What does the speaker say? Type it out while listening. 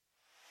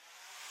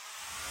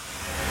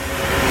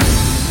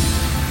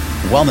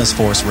Wellness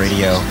Force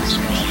Radio.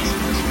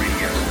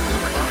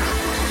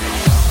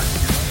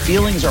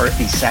 Feelings are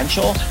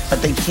essential,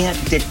 but they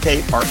can't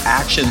dictate our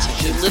actions.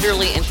 We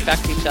literally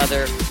infect each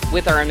other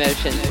with our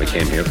emotions. We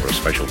came here for a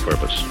special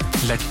purpose.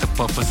 Let the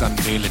purpose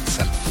unveil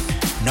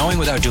itself. Knowing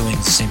without doing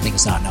is the same thing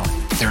as not knowing.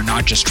 They're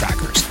not just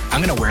trackers.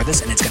 I'm going to wear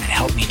this and it's going to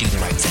help me do the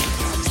right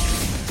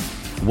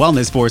thing.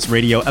 Wellness Force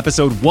Radio,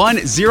 episode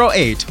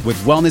 108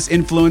 with wellness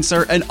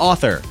influencer and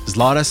author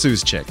Zlata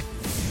Suščić.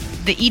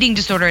 The eating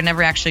disorder, I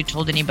never actually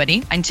told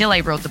anybody until I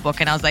wrote the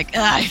book. And I was like,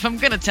 if I'm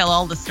going to tell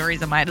all the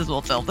stories, I might as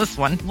well tell this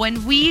one.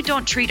 When we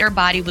don't treat our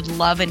body with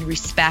love and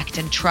respect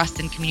and trust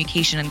and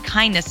communication and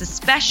kindness,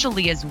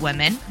 especially as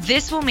women,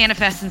 this will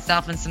manifest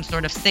itself in some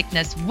sort of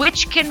sickness,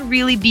 which can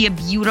really be a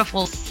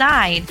beautiful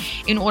sign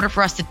in order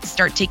for us to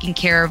start taking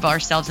care of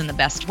ourselves in the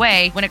best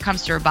way when it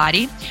comes to our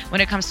body,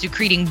 when it comes to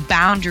creating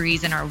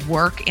boundaries in our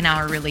work, in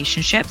our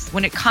relationships,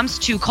 when it comes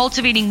to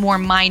cultivating more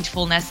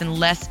mindfulness and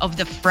less of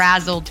the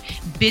frazzled,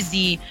 busy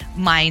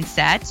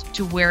mindset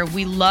to where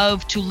we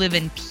love to live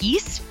in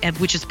peace,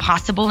 which is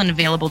possible and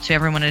available to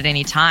everyone at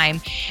any time,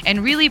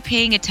 and really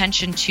paying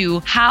attention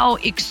to how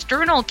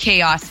external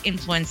chaos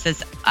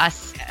influences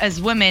us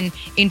as women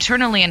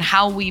internally and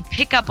how we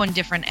pick up on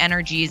different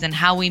energies and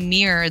how we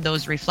mirror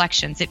those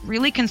reflections. It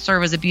really can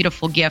serve as a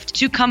beautiful gift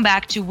to come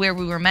back to where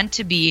we were meant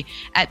to be,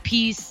 at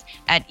peace,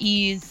 at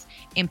ease,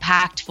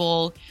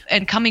 impactful,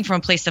 and coming from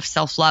a place of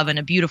self-love and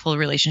a beautiful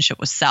relationship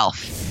with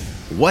self.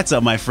 What's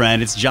up, my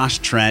friend? It's Josh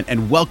Trent,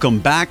 and welcome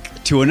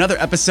back to another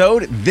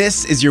episode.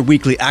 This is your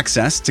weekly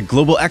access to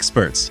global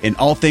experts in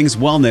all things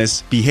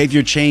wellness,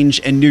 behavior change,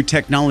 and new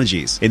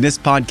technologies. In this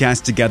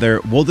podcast together,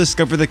 we'll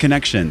discover the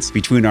connections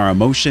between our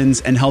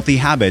emotions and healthy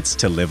habits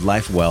to live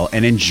life well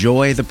and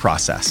enjoy the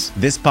process.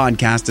 This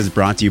podcast is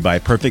brought to you by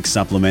Perfect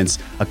Supplements,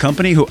 a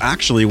company who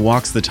actually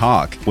walks the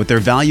talk with their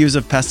values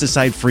of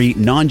pesticide-free,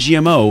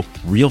 non-GMO,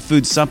 real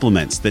food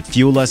supplements that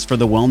fuel us for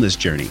the wellness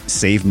journey.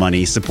 Save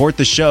money, support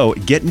the show,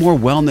 get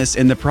more wellness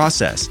in the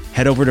process.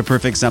 Head over to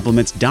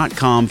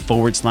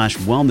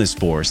perfectsupplements.com/wellness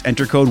force.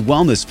 Enter code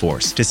wellness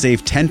force to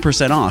save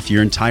 10% off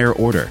your entire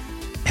order.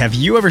 Have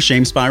you ever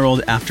shame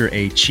spiraled after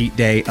a cheat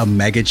day, a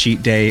mega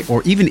cheat day,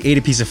 or even ate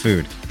a piece of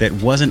food that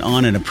wasn't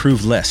on an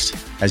approved list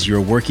as you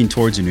were working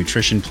towards a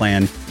nutrition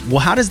plan? Well,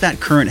 how does that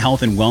current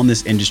health and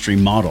wellness industry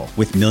model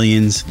with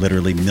millions,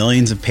 literally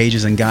millions of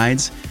pages and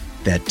guides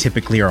that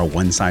typically are a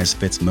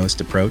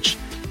one-size-fits-most approach?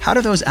 How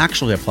do those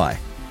actually apply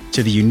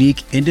to the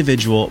unique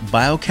individual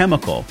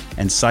biochemical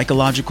and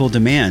psychological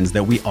demands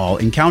that we all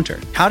encounter?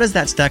 How does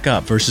that stack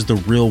up versus the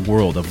real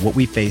world of what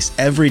we face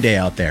every day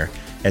out there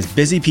as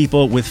busy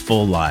people with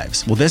full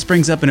lives? Well, this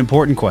brings up an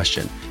important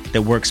question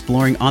that we're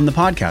exploring on the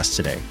podcast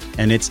today.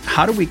 And it's,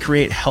 how do we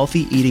create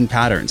healthy eating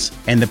patterns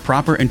and the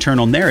proper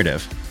internal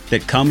narrative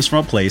that comes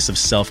from a place of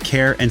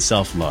self-care and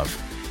self-love?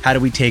 How do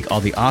we take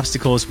all the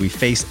obstacles we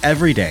face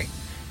every day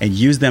and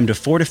use them to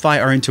fortify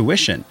our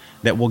intuition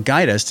that will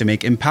guide us to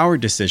make empowered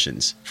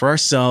decisions for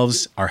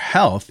ourselves, our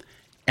health,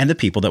 and the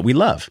people that we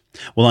love?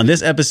 Well, on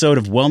this episode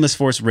of Wellness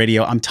Force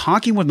Radio, I'm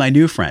talking with my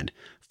new friend,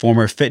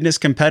 former fitness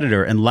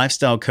competitor and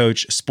lifestyle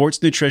coach, sports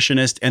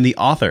nutritionist, and the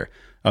author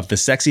of The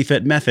Sexy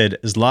Fit Method,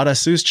 Zlata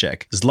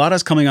Suščić.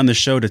 Zlata's coming on the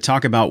show to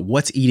talk about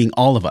what's eating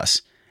all of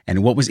us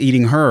and what was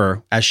eating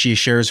her as she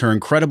shares her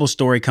incredible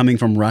story coming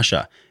from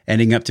Russia,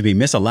 ending up to be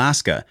Miss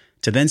Alaska,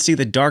 to then see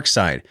the dark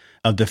side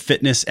of the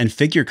fitness and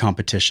figure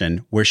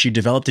competition where she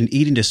developed an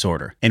eating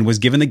disorder and was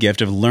given the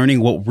gift of learning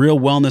what real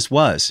wellness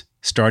was,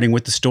 starting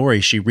with the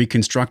story she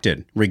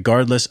reconstructed,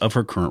 regardless of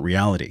her current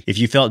reality. If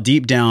you felt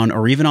deep down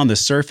or even on the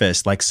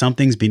surface like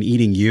something's been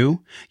eating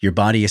you, your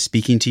body is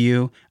speaking to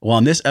you, well,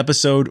 in this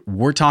episode,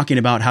 we're talking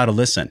about how to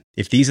listen.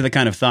 If these are the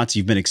kind of thoughts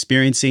you've been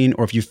experiencing,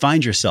 or if you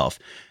find yourself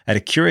at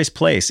a curious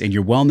place in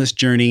your wellness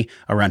journey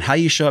around how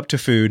you show up to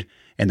food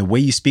and the way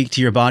you speak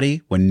to your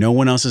body when no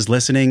one else is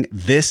listening,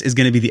 this is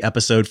going to be the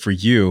episode for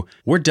you.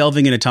 We're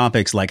delving into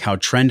topics like how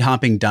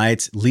trend-hopping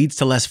diets leads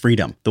to less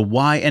freedom, the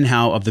why and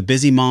how of the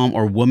busy mom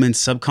or woman's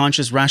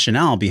subconscious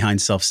rationale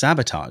behind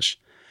self-sabotage,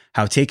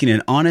 how taking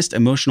an honest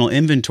emotional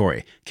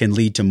inventory can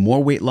lead to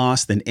more weight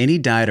loss than any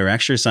diet or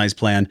exercise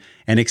plan,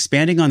 and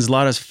expanding on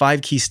Zlata's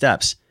 5 key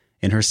steps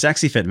in her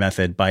Sexy Fit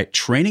method by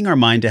training our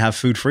mind to have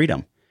food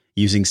freedom,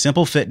 using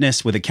simple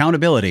fitness with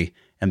accountability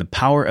and the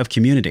power of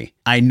community.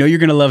 I know you're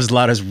going to love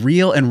Zlata's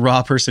real and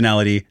raw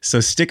personality,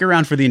 so stick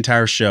around for the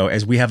entire show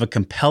as we have a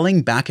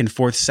compelling back and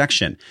forth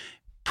section,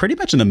 pretty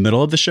much in the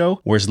middle of the show,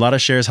 where Zlata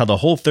shares how the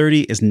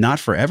Whole30 is not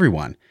for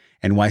everyone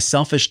and why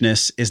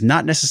selfishness is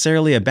not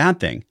necessarily a bad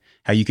thing,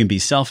 how you can be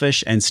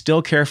selfish and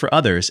still care for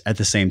others at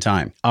the same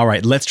time. All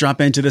right, let's drop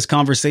into this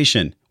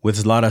conversation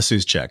with Zlata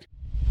Suščić.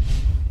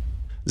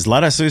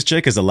 Zlata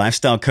Suščić is a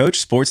lifestyle coach,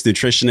 sports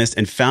nutritionist,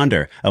 and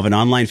founder of an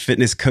online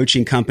fitness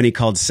coaching company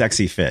called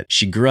Sexy Fit.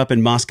 She grew up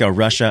in Moscow,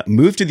 Russia,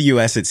 moved to the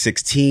US at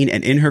 16,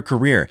 and in her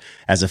career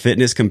as a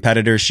fitness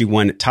competitor, she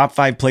won top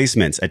 5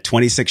 placements at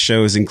 26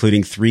 shows,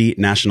 including 3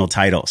 national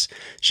titles.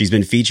 She's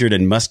been featured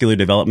in Muscular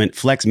Development,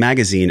 Flex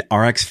Magazine,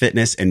 RX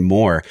Fitness, and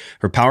more.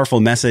 Her powerful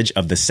message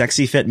of the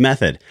Sexy Fit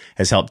method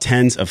has helped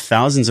tens of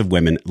thousands of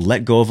women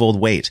let go of old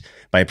weight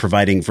by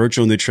providing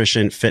virtual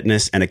nutrition,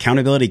 fitness, and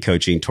accountability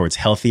coaching towards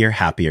healthier,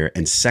 happier,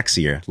 and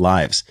sexier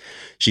lives.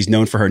 She's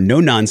known for her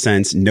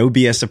no-nonsense, no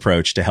BS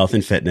approach to health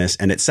and fitness,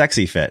 and at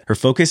Sexy Fit, her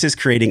focus is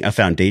creating a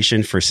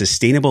foundation for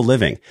sustainable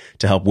living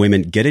to help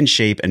women get in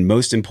shape and,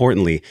 most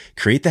importantly,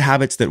 create the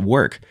habits that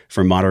work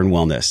for modern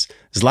wellness.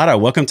 Zlata,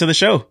 welcome to the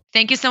show.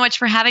 Thank you so much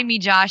for having me,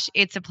 Josh.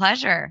 It's a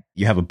pleasure.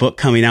 You have a book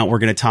coming out we're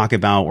going to talk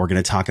about. We're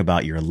going to talk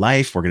about your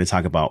life. We're going to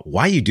talk about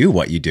why you do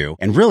what you do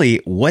and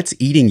really what's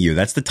eating you.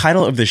 That's the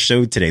title of the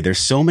show today. There's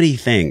so many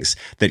things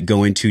that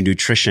go into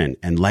nutrition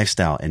and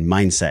lifestyle and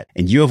mindset,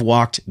 and you have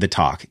walked the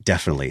talk,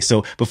 definitely.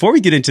 So before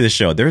we get into the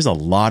show, there's a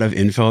lot of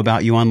info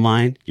about you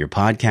online, your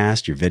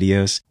podcast, your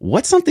videos.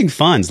 What's something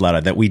fun,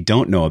 Zlata, that we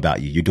don't know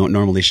about you, you don't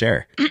normally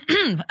share?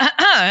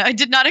 I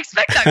did not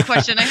expect that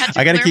question. I had to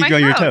I got to keep you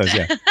on your toes.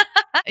 Yeah.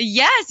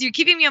 Yes, you're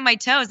keeping me on my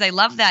toes. I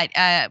love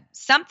that.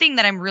 Something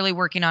that I'm really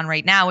working on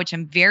right now, which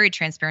I'm very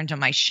transparent on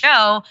my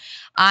show,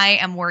 I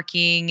am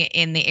working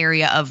in the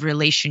area of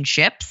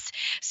relationships.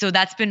 So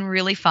that's been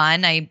really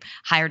fun. I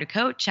hired a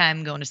coach.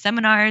 I'm going to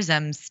seminars.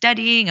 I'm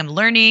studying. I'm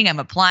learning. I'm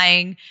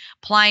applying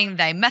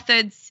thy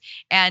methods,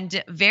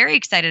 and very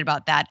excited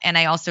about that. And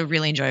I also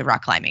really enjoy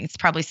rock climbing. It's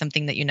probably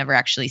something that you never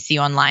actually see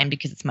online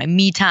because it's my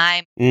me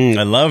time.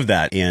 I love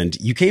that. And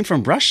you came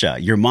from Russia.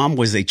 Your mom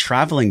was a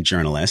traveling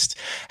journalist.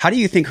 How do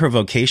you think her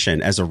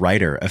vocation as a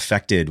writer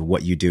affected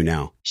what you do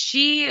now?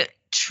 She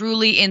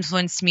truly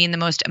influenced me in the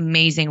most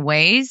amazing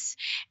ways,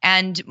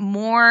 and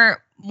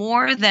more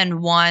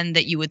than one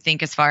that you would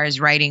think as far as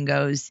writing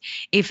goes.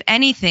 If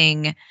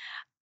anything,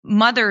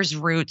 mother's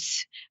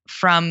roots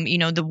from,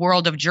 the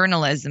world of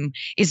journalism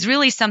is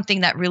really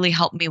something that really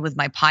helped me with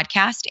my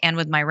podcast and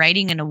with my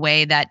writing in a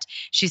way that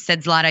she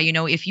said, Zlata,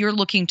 if you're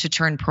looking to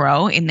turn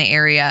pro in the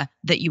area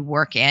that you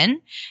work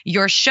in,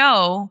 your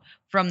show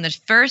from the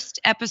first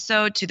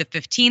episode to the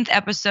 15th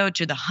episode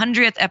to the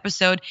 100th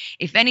episode,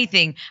 if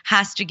anything,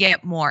 has to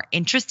get more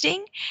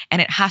interesting and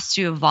it has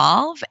to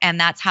evolve. And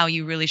that's how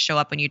you really show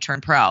up when you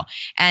turn pro.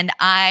 And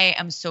I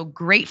am so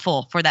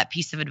grateful for that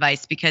piece of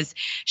advice because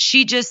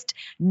she just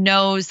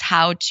knows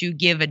how to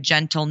give a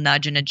gentle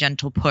nudge and a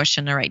gentle push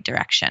in the right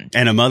direction.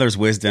 And a mother's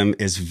wisdom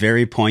is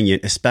very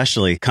poignant,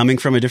 especially coming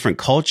from a different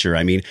culture.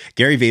 I mean,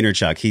 Gary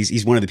Vaynerchuk,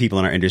 he's one of the people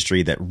in our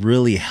industry that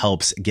really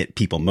helps get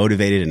people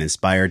motivated and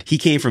inspired. He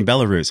came from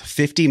Belarus,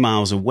 50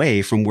 miles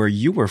away from where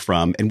you were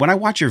from. And when I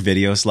watch your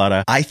videos,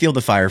 Zlata, I feel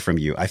the fire from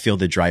you. I feel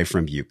the drive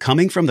from you.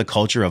 Coming from the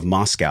culture of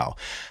Moscow,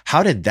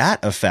 how did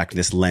that affect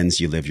this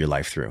lens you live your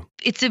life through?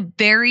 It's a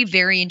very,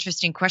 very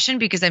interesting question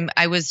because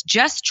I was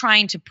just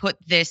trying to put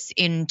this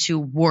into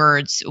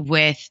words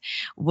with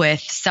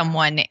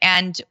someone.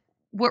 And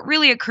what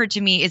really occurred to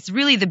me is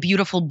really the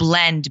beautiful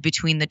blend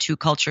between the two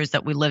cultures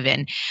that we live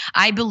in.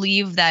 I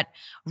believe that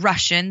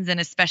Russians, and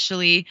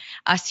especially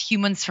us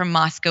humans from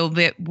Moscow,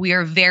 we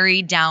are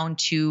very down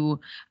to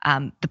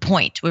the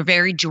point. We're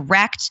very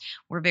direct,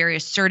 we're very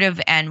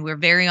assertive, and we're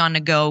very on the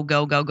go,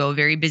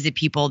 very busy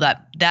people.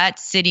 That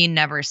city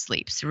never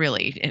sleeps,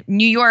 really.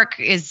 New York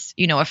is,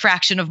 a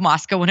fraction of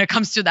Moscow when it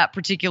comes to that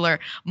particular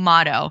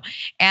motto.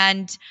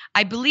 And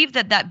I believe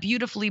that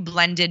beautifully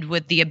blended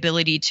with the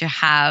ability to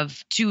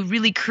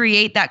really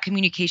create that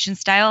communication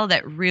style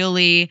that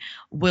really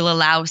will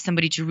allow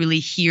somebody to really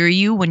hear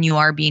you when you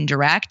are being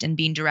direct and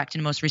being direct in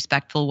the most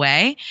respectful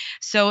way.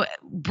 So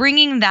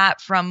bringing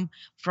that from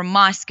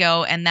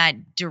Moscow and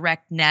that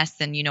directness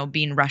and,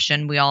 being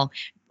Russian, we all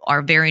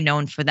are very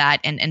known for that,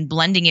 and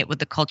blending it with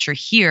the culture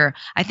here,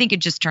 I think it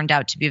just turned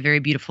out to be a very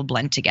beautiful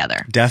blend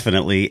together.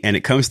 Definitely. And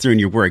it comes through in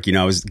your work.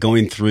 I was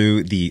going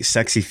through the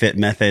Sexy Fit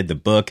method, the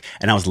book,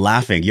 and I was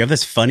laughing. You have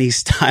this funny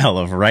style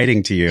of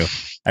writing to you.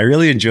 I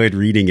really enjoyed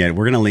reading it.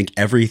 We're going to link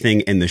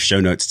everything in the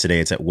show notes today.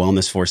 It's at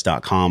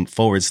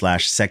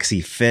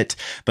wellnessforce.com/sexyfit.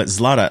 But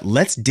Zlata,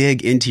 let's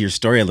dig into your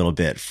story a little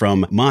bit,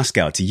 from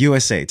Moscow to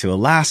USA to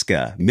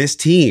Alaska, Miss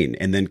Teen,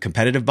 and then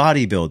competitive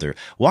bodybuilder.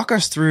 Walk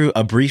us through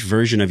a brief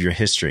version of your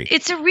history.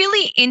 It's a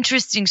really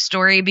interesting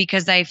story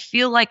because I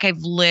feel like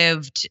I've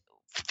lived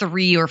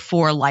 3 or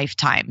 4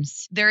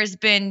 lifetimes. There has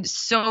been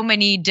so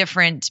many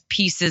different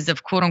pieces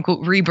of quote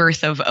unquote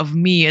rebirth of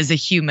me as a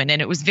human. And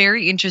it was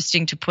very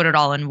interesting to put it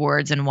all in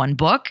words in one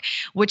book,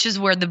 which is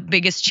where the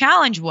biggest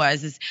challenge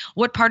is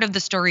what part of the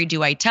story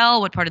do I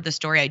tell? What part of the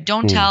story I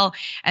don't tell?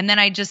 And then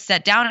I just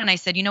sat down and I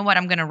said, you know what?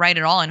 I'm going to write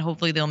it all and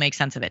hopefully they'll make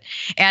sense of it.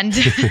 And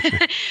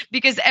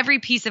because every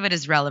piece of it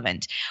is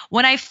relevant.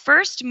 When I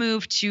first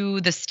moved to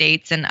the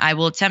States, and I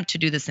will attempt to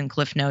do this in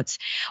Cliff Notes.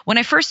 When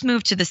I first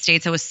moved to the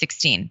States, I was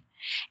 16.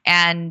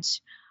 And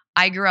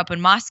I grew up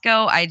in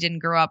Moscow. I didn't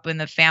grow up in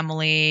the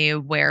family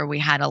where we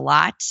had a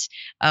lot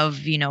of,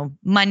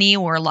 money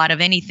or a lot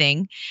of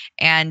anything.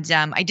 And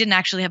I didn't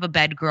actually have a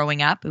bed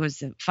growing up. It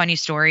was a funny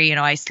story.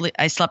 I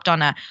slept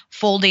on a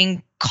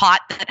folding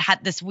cot that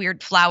had this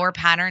weird flower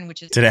pattern,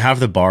 which is. Did it have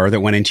the bar that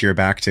went into your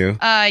back too?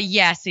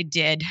 Yes, it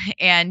did.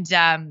 And,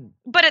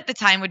 but at the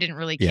time we didn't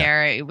really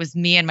care. It was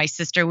me and my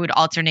sister would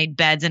alternate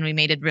beds and we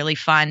made it really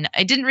fun.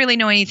 I didn't really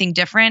know anything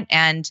different.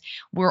 And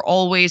we're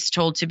always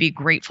told to be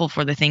grateful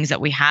for the things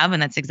that we have.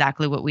 And that's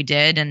exactly what we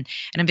did. And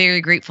I'm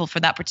very grateful for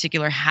that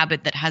particular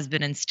habit that has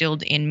been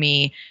instilled in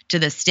me to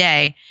this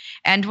day.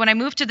 And when I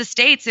moved to the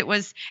States,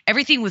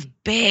 everything was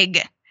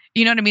big.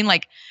 You know what I mean?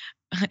 Like,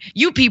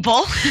 you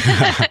people,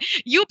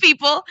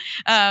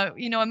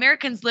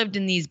 Americans lived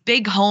in these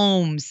big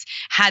homes,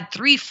 had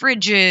 3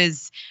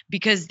 fridges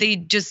because they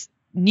just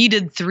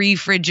needed 3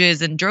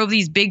 fridges and drove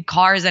these big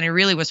cars, and I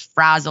really was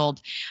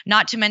frazzled.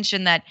 Not to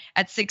mention that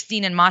at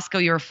 16 in Moscow,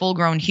 you're a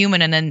full-grown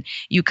human, and then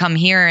you come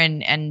here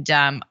and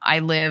I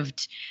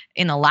lived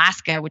in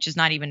Alaska, which is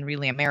not even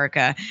really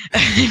America,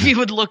 if you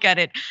would look at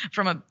it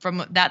from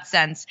that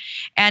sense.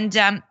 And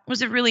it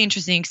was a really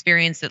interesting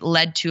experience that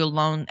led to a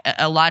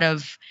lot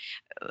of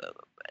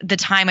the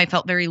time I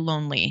felt very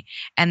lonely,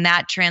 and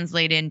that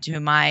translated into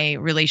my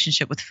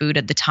relationship with food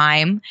at the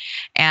time.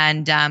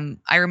 And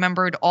I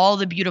remembered all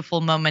the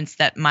beautiful moments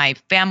that my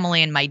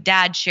family and my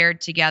dad shared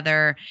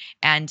together,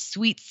 and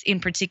sweets in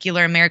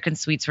particular. American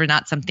sweets were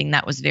not something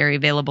that was very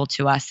available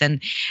to us.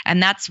 And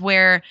that's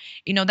where,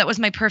 that was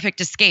my perfect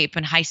escape.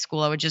 In high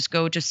school, I would just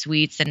go to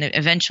sweets, and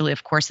eventually,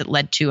 of course, it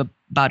led to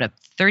about a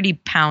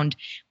 30-pound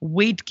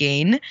weight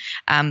gain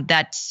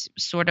that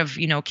sort of,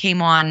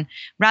 came on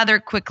rather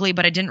quickly,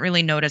 but I didn't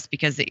really notice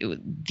because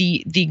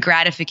the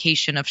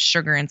gratification of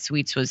sugar and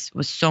sweets was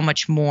so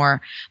much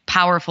more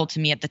powerful to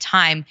me at the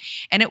time.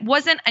 And it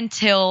wasn't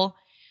until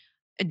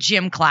a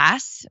gym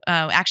class,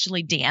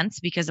 actually dance,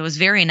 because I was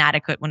very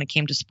inadequate when it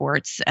came to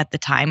sports at the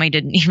time. I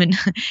didn't even,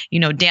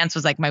 dance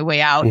was like my way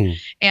out.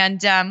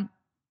 And I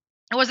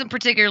wasn't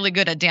particularly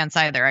good at dance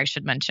either, I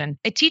should mention.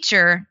 A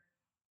teacher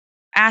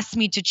asked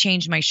me to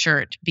change my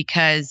shirt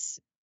because,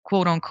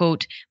 quote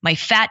unquote, my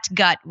fat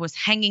gut was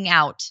hanging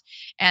out.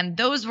 And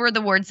those were the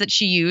words that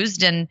she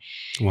used. And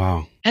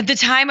wow. At the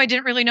time, I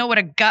didn't really know what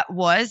a gut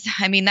was.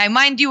 I mean,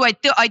 mind you, I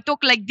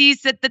talk like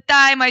this at the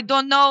time. I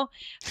don't know.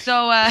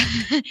 So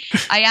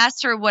I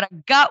asked her what a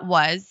gut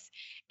was,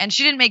 and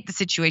she didn't make the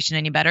situation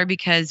any better,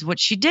 because what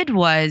she did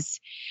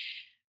was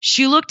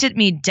she looked at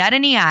me dead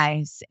in the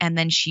eyes, and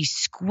then she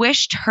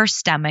squished her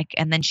stomach,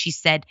 and then she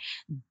said,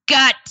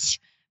 "Gut,"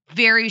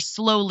 very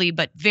slowly,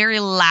 but very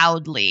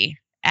loudly,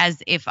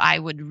 as if I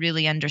would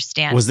really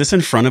understand. Was this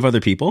in front of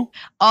other people?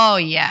 Oh,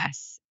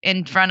 yes.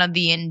 In front of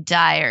the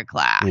entire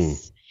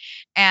class.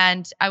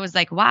 And I was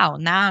like, wow,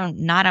 now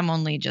not I'm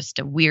only just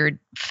a weird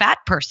fat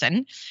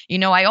person.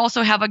 I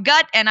also have a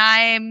gut, and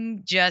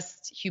I'm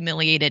just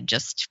humiliated.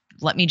 Just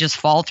let me just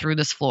fall through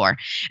this floor.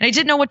 And I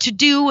didn't know what to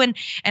do. And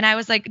I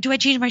was like, do I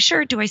change my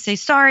shirt? Do I say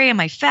sorry? Am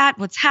I fat?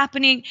 What's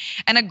happening?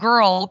 And a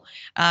girl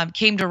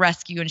came to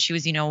rescue, and she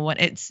was,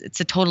 it's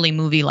a totally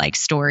movie-like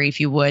story, if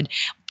you would.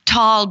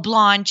 Tall,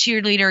 blonde,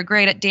 cheerleader,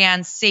 great at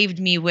dance, saved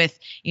me with,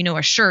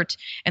 a shirt.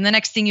 And the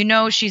next thing you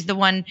know, she's the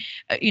one,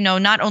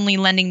 not only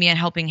lending me a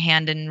helping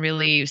hand and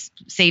really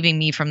saving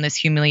me from this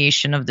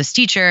humiliation of this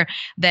teacher,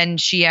 then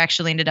she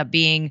actually ended up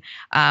being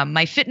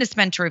my fitness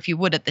mentor, if you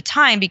would, at the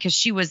time, because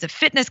she was a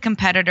fitness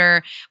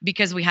competitor,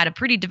 because we had a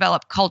pretty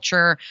developed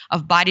culture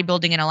of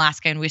bodybuilding in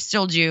Alaska, and we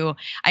still do.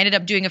 I ended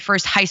up doing a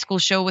first high school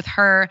show with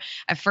her,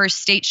 a first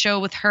state show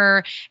with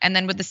her, and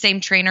then with the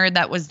same trainer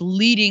that was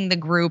leading the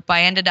group,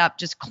 I ended up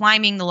just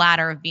climbing the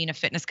ladder of being a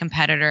fitness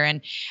competitor.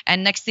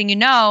 And next thing you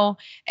know,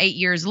 8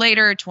 years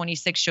later,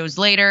 26 shows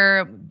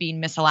later, being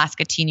Miss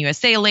Alaska Teen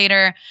USA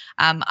later,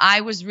 I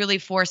was really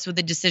forced with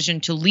the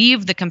decision to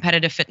leave the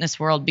competitive fitness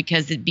world,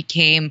 because it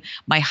became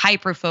my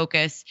hyper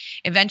focus,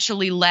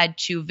 eventually led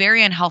to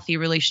very unhealthy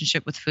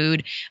relationship with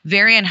food,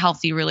 very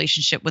unhealthy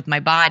relationship with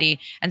my body,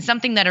 and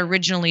something that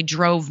originally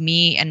drove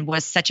me and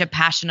was such a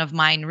passion of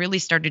mine really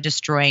started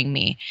destroying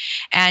me.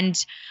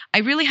 And I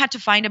really had to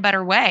find a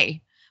better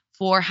way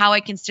for how I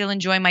can still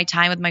enjoy my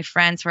time with my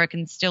friends, where I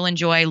can still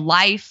enjoy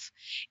life.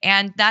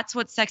 And that's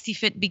what Sexy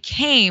Fit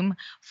became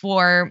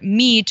for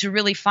me, to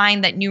really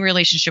find that new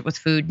relationship with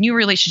food, new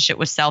relationship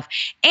with self,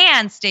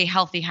 and stay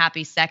healthy,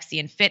 happy, sexy,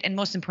 and fit, and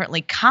most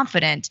importantly,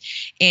 confident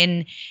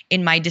in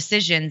my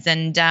decisions.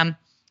 And,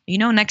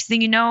 next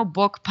thing you know,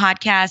 book,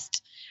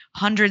 podcast,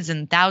 hundreds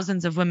and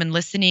thousands of women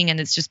listening. And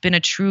it's just been a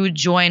true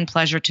joy and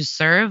pleasure to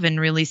serve and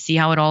really see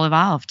how it all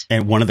evolved.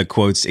 And one of the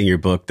quotes in your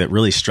book that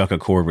really struck a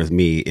chord with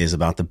me is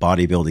about the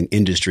bodybuilding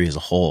industry as a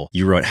whole.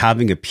 You wrote,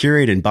 having a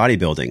period in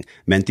bodybuilding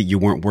meant that you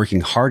weren't working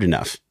hard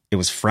enough. It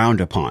was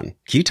frowned upon.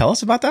 Can you tell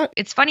us about that?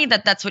 It's funny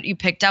that that's what you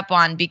picked up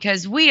on,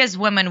 because we as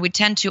women, we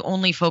tend to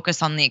only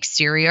focus on the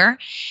exterior.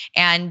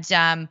 And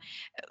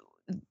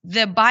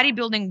the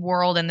bodybuilding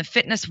world and the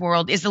fitness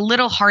world is a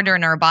little harder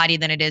in our body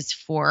than it is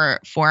for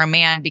a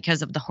man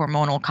because of the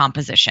hormonal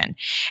composition.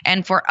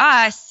 And for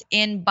us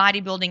in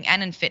bodybuilding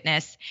and in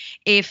fitness,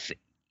 if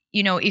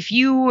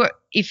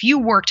you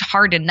worked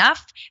hard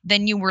enough,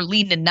 then you were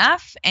lean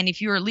enough. And if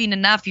you were lean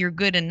enough, you're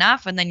good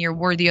enough. And then you're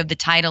worthy of the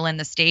title and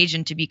the stage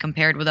and to be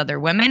compared with other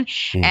women.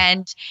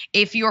 And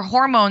if your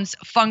hormones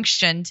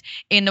functioned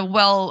in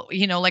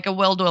like a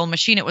well-oiled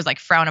machine, it was like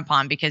frowned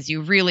upon because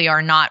you really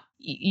are not,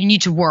 you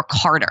need to work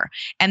harder.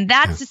 And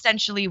that's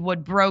essentially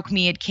what broke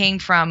me.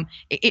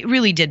 It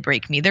really did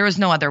break me. There was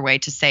no other way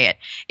to say it.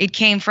 It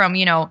came from,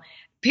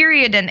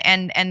 period.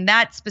 And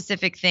that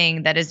specific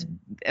thing that is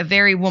a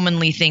very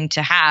womanly thing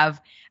to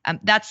have.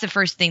 That's the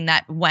first thing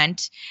that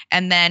went.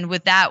 And then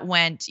with that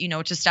went,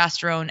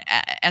 testosterone,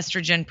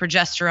 estrogen,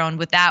 progesterone.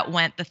 With that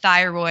went the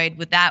thyroid.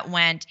 With that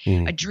went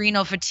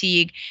adrenal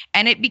fatigue.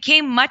 And it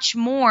became much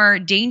more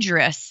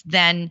dangerous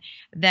than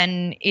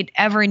it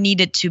ever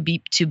needed to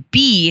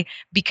be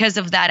because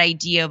of that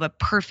idea of a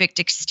perfect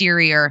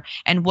exterior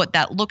and what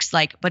that looks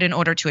like. But in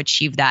order to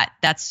achieve that,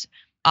 that's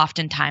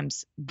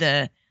oftentimes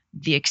the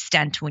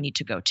extent we need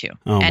to go to.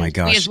 Oh and my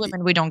gosh. We as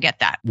women, we don't get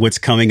that. What's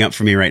coming up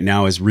for me right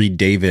now is Reed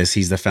Davis.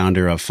 He's the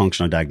founder of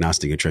Functional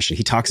Diagnostic Nutrition.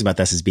 He talks about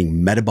this as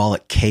being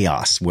metabolic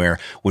chaos, where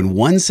when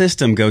one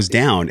system goes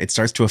down, it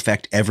starts to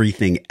affect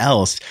everything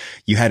else.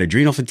 You had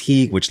adrenal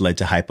fatigue, which led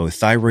to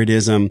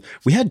hypothyroidism.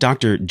 We had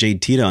Dr.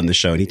 Jade Teta on the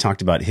show, and he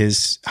talked about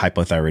his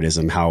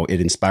hypothyroidism, how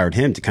it inspired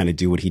him to kind of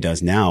do what he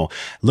does now.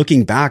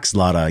 Looking back,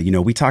 Zlata,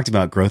 we talked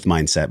about growth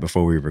mindset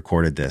before we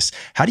recorded this.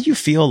 How do you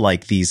feel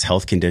like these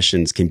health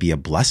conditions can be a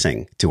blessing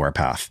to our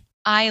path?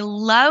 I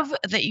love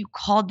that you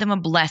called them a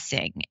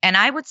blessing. And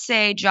I would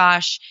say,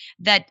 Josh,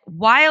 that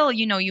while,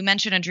 you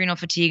mentioned adrenal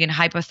fatigue and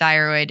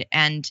hypothyroid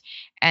and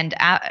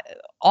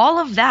all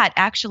of that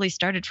actually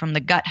started from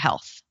the gut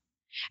health.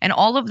 And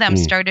all of them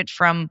started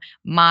from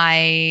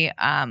my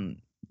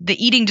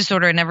the eating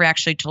disorder. I never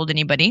actually told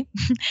anybody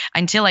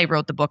until I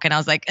wrote the book. And I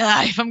was like,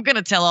 if I'm going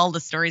to tell all the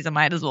stories, I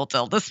might as well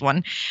tell this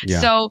one. Yeah.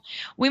 So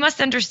we must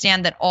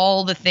understand that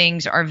all the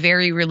things are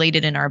very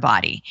related in our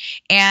body.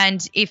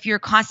 And if you're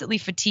constantly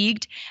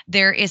fatigued,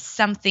 there is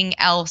something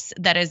else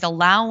that is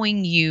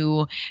allowing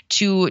you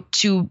to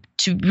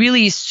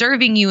really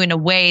serving you in a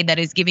way that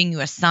is giving you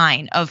a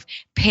sign of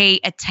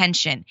pay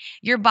attention.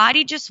 Your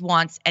body just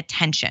wants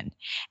attention.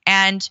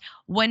 And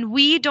when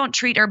we don't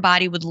treat our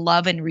body with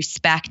love and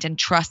respect and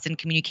trust and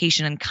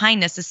communication and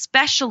kindness,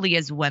 especially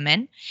as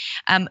women,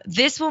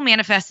 this will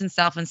manifest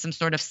itself in some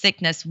sort of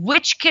sickness,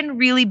 which can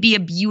really be a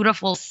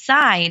beautiful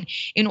sign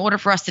in order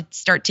for us to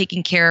start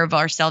taking care of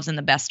ourselves in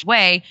the best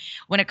way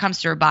when it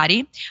comes to our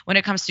body, when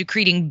it comes to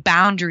creating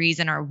boundaries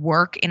in our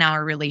work, in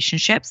our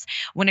relationships,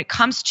 when it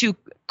comes to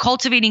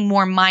cultivating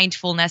more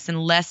mindfulness and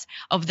less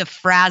of the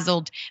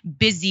frazzled,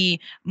 busy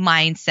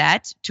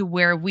mindset to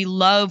where we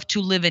love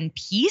to live in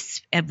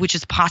peace, which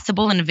is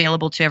possible and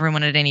available to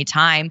everyone at any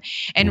time,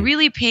 and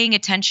really paying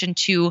attention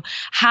to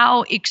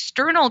how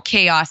external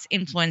chaos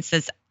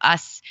influences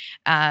us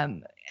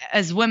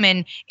as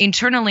women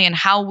internally and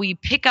how we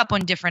pick up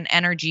on different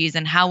energies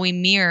and how we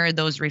mirror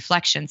those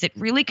reflections. It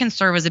really can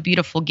serve as a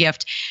beautiful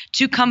gift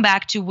to come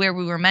back to where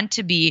we were meant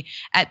to be,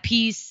 at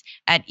peace,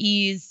 at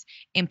ease,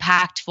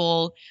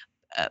 impactful,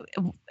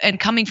 and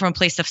coming from a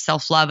place of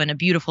self-love and a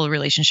beautiful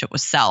relationship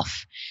with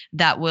self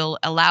that will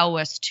allow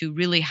us to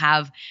really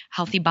have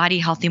healthy body,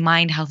 healthy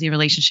mind, healthy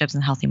relationships,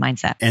 and healthy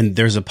mindset. And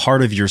there's a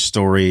part of your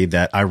story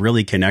that I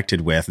really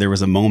connected with. There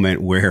was a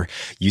moment where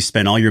you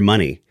spent all your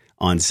money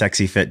on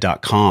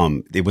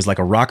sexyfit.com. It was like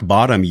a rock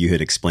bottom, you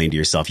had explained to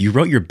yourself. You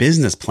wrote your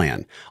business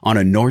plan on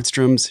a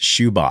Nordstrom's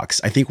shoebox.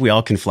 I think we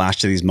all can flash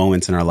to these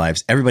moments in our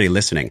lives, everybody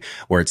listening,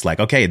 where it's like,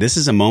 okay, this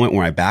is a moment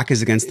where my back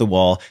is against the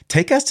wall.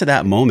 Take us to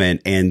that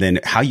moment and then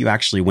how you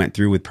actually went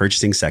through with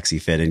purchasing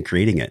SexyFit and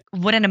creating it.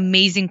 What an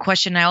amazing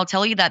question. I'll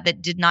tell you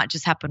that did not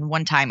just happen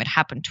one time. It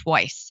happened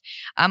twice.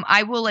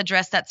 I will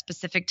address that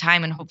specific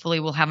time and hopefully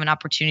we'll have an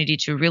opportunity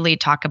to really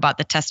talk about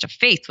the test of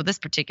faith with this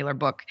particular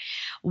book.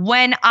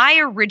 When I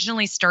originally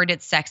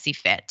started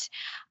SexyFit,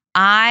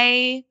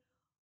 I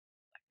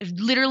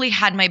literally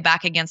had my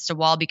back against a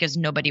wall because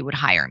nobody would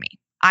hire me.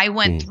 I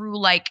went through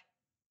like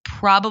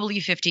probably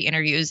 50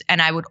 interviews and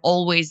I would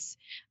always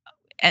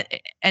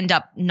end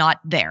up not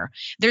there.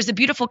 There's a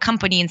beautiful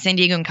company in San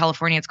Diego in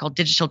California. It's called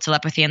Digital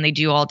Telepathy, and they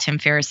do all Tim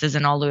Ferriss's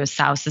and all Lewis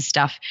Howes's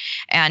stuff.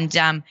 And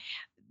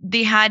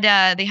they had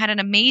an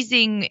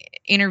amazing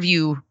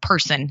interview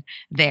person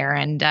there,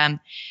 and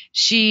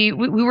we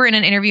were in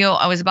an interview.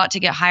 I was about to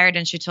get hired,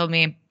 and she told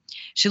me,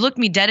 she looked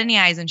me dead in the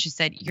eyes, and she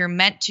said, "You're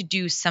meant to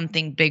do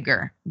something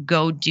bigger.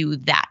 Go do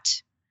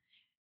that."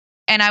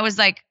 And I was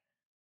like,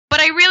 "But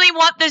I really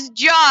want this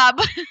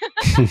job."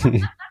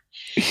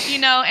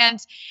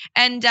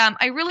 And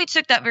I really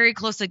took that very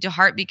closely to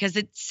heart because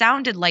it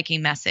sounded like a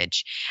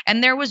message,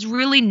 and there was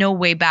really no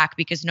way back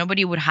because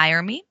nobody would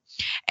hire me.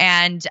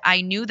 And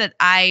I knew that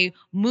I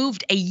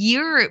moved a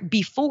year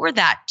before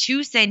that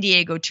to San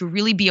Diego to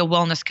really be a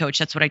wellness coach.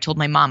 That's what I told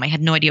my mom. I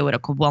had no idea what a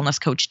wellness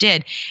coach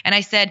did. And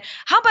I said,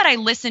 how about I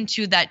listen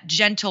to that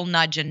gentle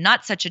nudge and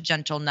not such a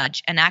gentle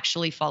nudge and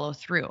actually follow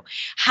through?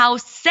 How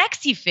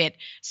Sexy Fit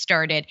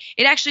started,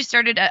 it actually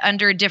started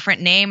under a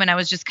different name. And I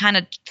was just kind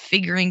of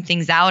figuring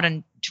things out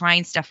and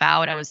trying stuff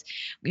out. I was,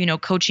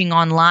 coaching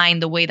online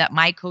the way that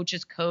my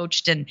coaches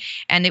coached. And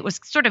it was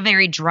sort of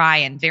very dry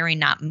and very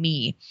not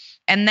me.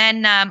 And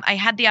then I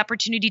had the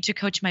opportunity to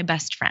coach my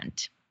best friend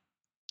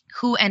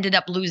who ended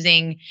up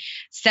losing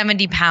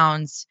 70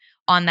 pounds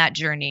on that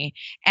journey.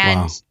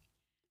 And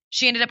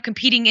she ended up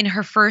competing in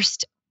her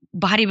first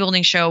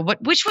bodybuilding show,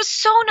 which was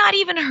so not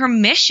even her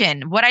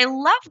mission. What I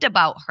loved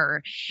about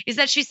her is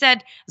that she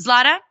said,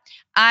 Zlata,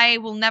 I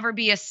will never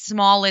be as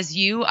small as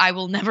you. I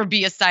will never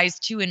be a size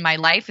 2 in my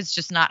life. It's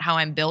just not how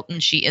I'm built,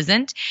 and she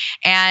isn't.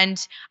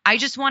 And I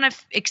just want to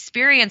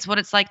experience what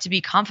it's like to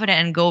be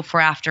confident and go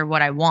for after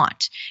what I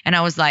want. And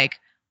I was like,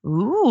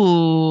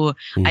 ooh,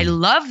 I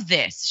love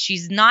this.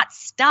 She's not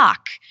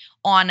stuck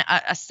on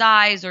a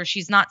size, or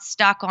she's not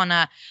stuck on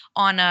a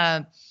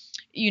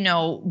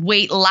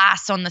weight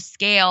loss on the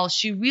scale.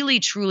 She really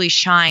truly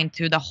shined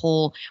through the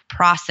whole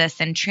process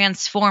and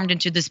transformed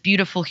into this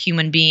beautiful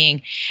human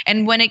being.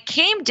 And when it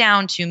came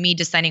down to me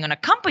deciding on a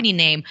company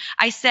name,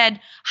 I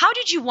said, how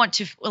do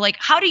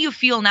you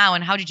feel now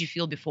and how did you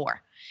feel before?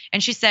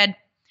 And she said,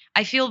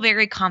 I feel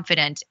very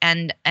confident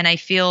and I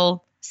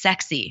feel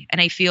sexy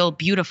and I feel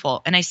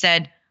beautiful. And I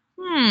said,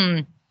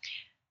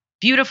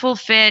 beautiful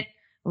fit,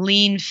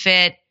 lean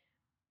fit.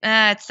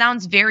 It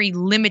sounds very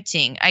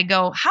limiting. I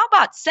go, how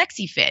about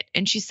Sexy Fit?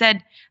 And she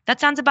said,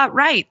 that sounds about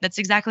right. That's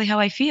exactly how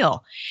I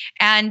feel.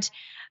 And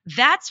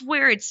that's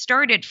where it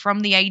started, from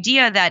the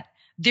idea that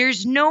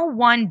there's no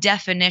one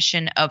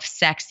definition of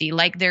sexy,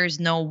 like there's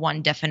no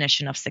one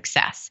definition of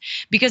success,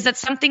 because that's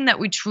something that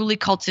we truly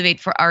cultivate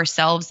for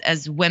ourselves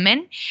as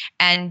women.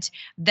 And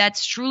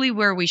that's truly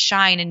where we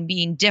shine in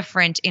being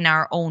different in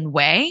our own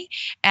way.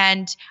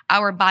 And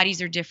our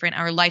bodies are different,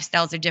 our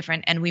lifestyles are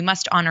different, and we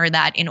must honor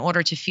that in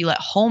order to feel at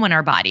home in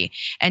our body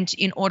and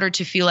in order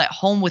to feel at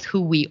home with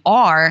who we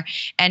are,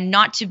 and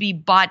not to be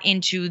bought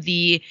into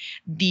the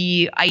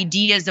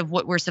ideas of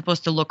what we're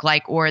supposed to look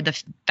like, or the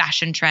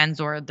fashion trends,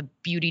 or the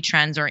beauty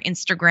trends, or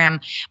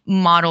Instagram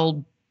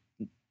model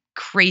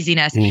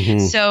craziness.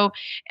 So,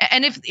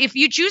 and if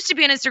you choose to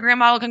be an Instagram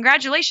model,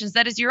 congratulations.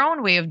 That is your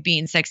own way of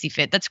being sexy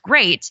fit. That's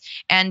great.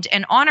 And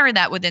honor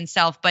that within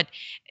self. But,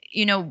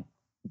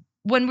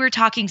 when we're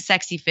talking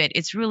sexy fit,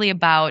 it's really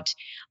about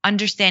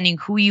understanding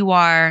who you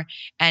are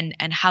and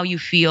how you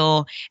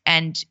feel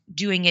and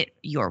doing it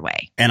your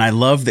way. And I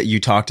love that you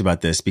talked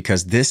about this,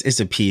 because this is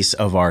a piece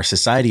of our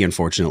society,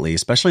 unfortunately,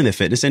 especially in the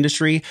fitness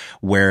industry,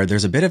 where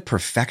there's a bit of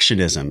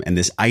perfectionism and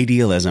this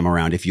idealism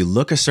around if you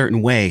look a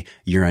certain way,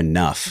 you're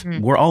enough.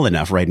 We're all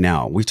enough right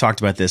now. We've talked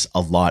about this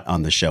a lot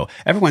on the show.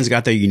 Everyone's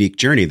got their unique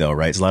journey though,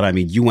 right, Zlata? I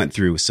mean, you went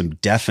through some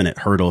definite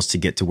hurdles to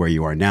get to where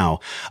you are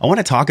now. I want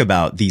to talk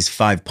about these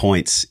 5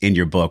 points in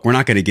your book. We're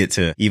not going to get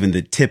to even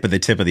the tip of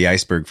the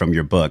iceberg from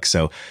your book.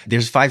 So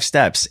there's 5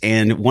 steps,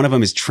 and one of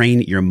them is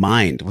train your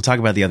mind. We'll talk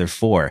about the other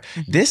 4.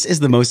 This is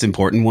the most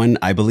important one,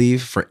 I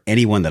believe, for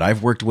anyone that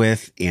I've worked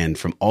with and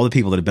from all the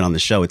people that have been on the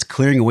show. It's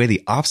clearing away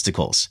the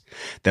obstacles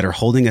that are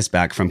holding us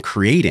back from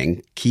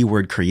creating,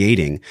 keyword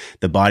creating,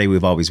 the body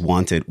we've always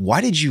wanted. Why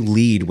did you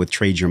lead with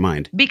Train Your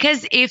Mind?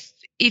 Because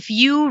if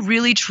you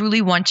really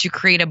truly want to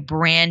create a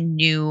brand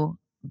new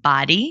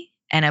body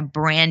and a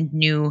brand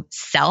new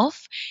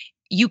self,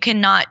 you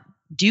cannot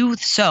do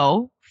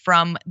so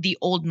from the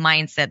old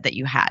mindset that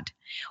you had.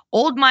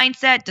 Old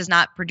mindset does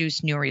not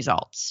produce new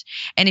results.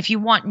 And if you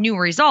want new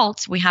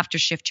results, we have to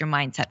shift your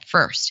mindset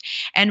first.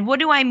 And what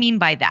do I mean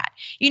by that?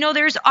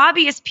 There's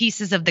obvious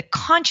pieces of the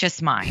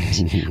conscious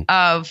mind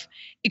of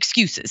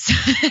excuses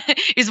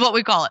is what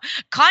we call it.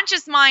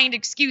 Conscious mind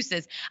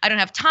excuses. I don't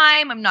have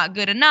time. I'm not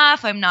good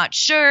enough. I'm not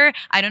sure.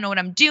 I don't know what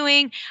I'm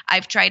doing.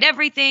 I've tried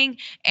everything.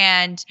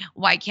 And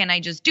why can't I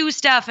just do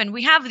stuff? And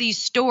we have these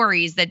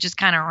stories that just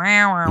kind of,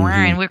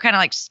 and we're kind of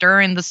like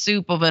stirring the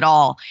soup of it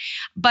all.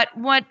 But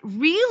what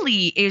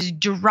really is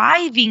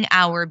driving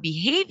our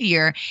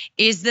behavior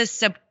is the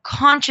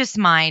subconscious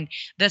mind,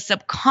 the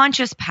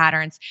subconscious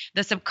patterns,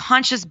 the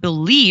subconscious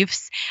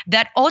beliefs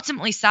that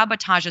ultimately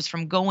sabotage us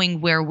from going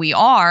where we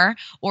are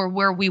or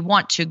where we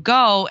want to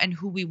go and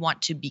who we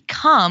want to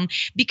become,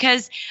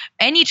 because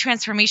any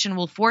transformation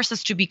will force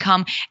us to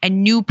become a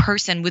new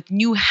person with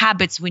new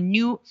habits, with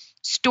new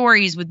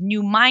stories, with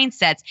new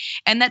mindsets.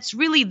 And that's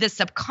really the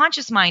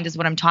subconscious mind is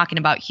what I'm talking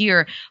about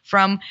here,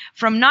 from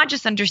not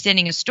just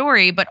understanding a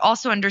story, but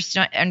also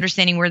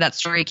understanding where that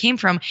story came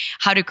from,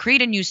 how to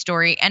create a new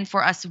story. And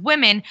for us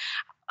women,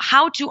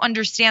 how to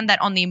understand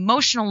that on the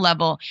emotional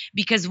level,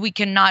 because we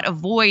cannot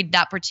avoid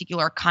that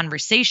particular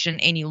conversation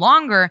any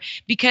longer.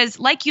 Because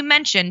like you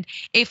mentioned,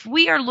 if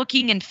we are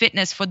looking in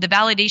fitness for the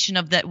validation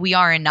of that we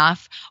are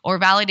enough, or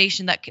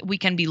validation that we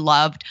can be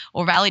loved,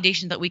 or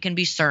validation that we can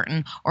be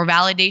certain, or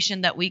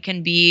validation that we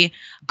can be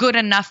good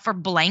enough for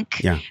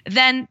blank,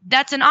 then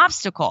that's an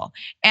obstacle.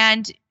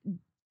 And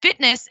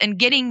fitness and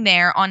getting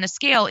there on a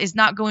scale is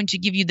not going to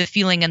give you the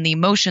feeling and the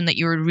emotion that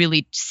you're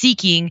really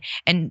seeking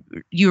and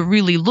you're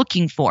really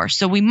looking for.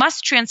 So we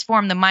must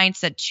transform the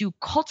mindset to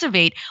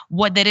cultivate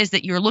what that is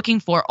that you're looking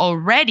for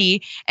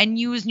already and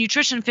use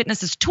nutrition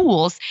fitness as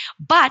tools.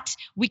 But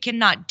we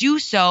cannot do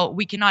so.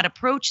 We cannot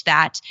approach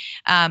that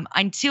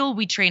until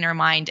we train our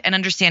mind and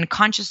understand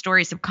conscious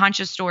stories,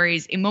 subconscious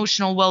stories,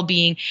 emotional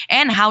well-being,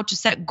 and how to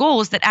set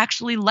goals that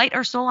actually light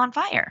our soul on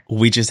fire.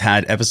 We just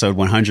had episode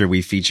 100.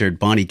 We featured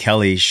Bonnie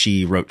Kelly.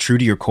 She wrote True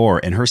to Your Core,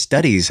 and her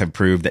studies have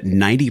proved that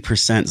 90%,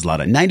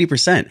 Zlata,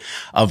 90%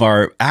 of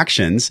our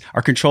actions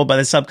are controlled by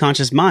the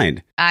subconscious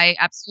mind. I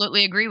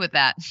absolutely agree with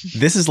that.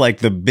 This is like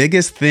the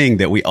biggest thing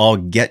that we all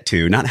get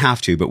to, not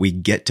have to, but we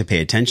get to pay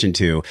attention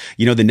to.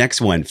 You know, the next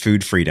one,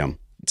 food freedom.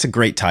 It's a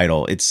great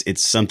title. It's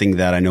something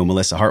that I know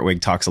Melissa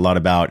Hartwig talks a lot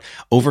about,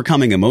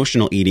 overcoming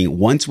emotional eating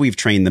once we've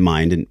trained the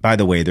mind. And by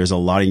the way, there's a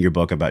lot in your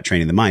book about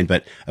training the mind,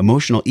 but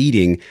emotional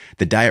eating,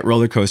 the diet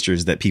roller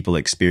coasters that people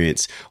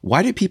experience.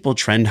 Why do people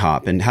trend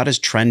hop, and how does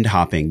trend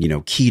hopping,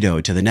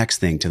 keto to the next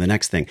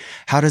thing,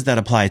 how does that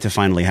apply to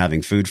finally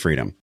having food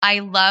freedom? I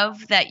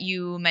love that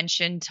you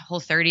mentioned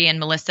Whole30 and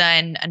Melissa,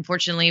 and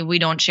unfortunately, we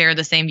don't share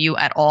the same view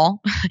at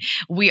all.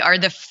 We are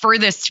the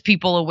furthest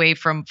people away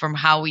from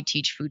how we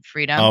teach food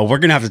freedom. Oh, we're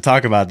going to have to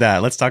talk about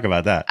that. Let's talk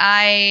about that.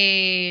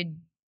 I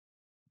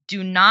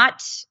do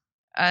not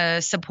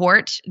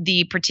support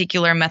the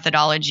particular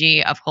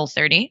methodology of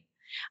Whole30.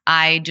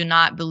 I do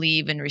not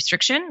believe in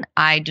restriction.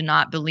 I do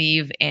not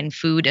believe in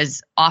food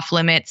as off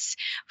limits,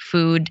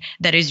 food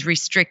that is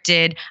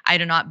restricted. I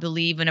do not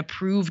believe in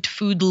approved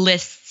food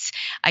lists.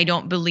 I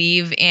don't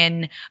believe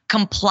in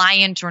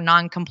compliant or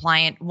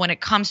non-compliant. When it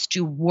comes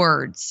to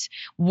words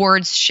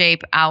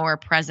shape our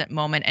present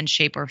moment and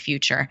shape our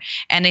future.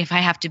 And if I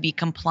have to be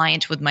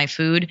compliant with my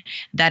food,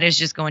 that is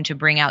just going to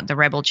bring out the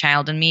rebel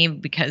child in me,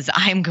 because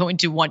I'm going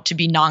to want to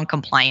be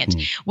non-compliant,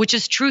 which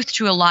is truth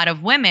to a lot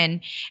of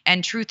women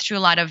and truth to a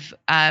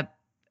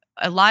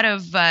lot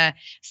of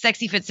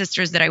sexy fit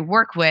sisters that I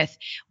work with.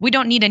 We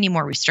don't need any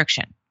more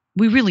restriction.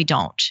 We really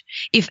don't.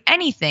 If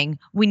anything,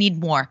 we need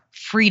more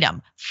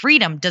freedom.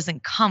 Freedom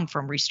doesn't come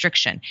from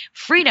restriction.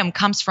 Freedom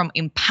comes from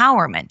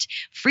empowerment.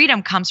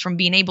 Freedom comes from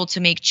being able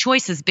to make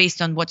choices based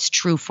on what's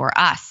true for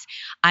us.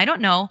 I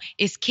don't know.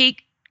 Is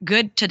cake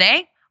good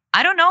today?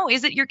 I don't know.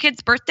 Is it your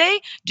kid's birthday?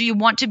 Do you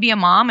want to be a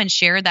mom and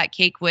share that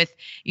cake with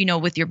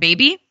your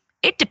baby?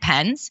 It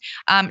depends.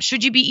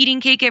 Should you be eating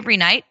cake every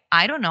night?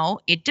 I don't know.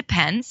 It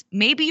depends.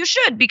 Maybe you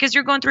should, because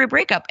you're going through a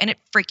breakup and it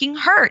freaking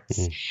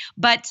hurts.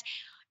 But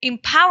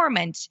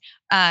empowerment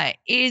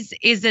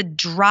is a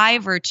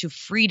driver to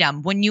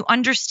freedom when you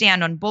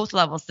understand on both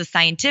levels, the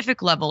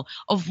scientific level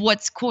of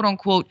what's quote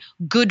unquote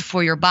good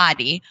for your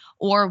body,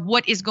 or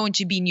what is going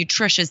to be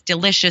nutritious,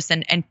 delicious,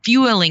 and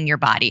fueling your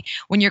body.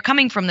 When you're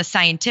coming from the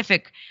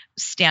scientific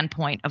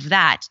standpoint of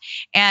that.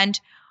 And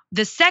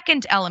the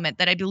second element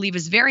that I believe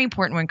is very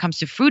important when it comes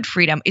to food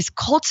freedom is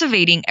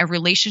cultivating a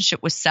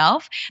relationship with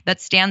self that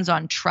stands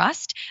on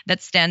trust,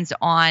 that stands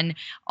on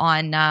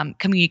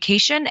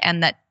communication,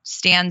 and that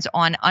stands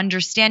on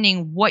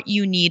understanding what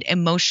you need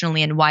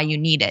emotionally and why you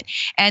need it.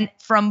 And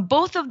from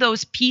both of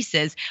those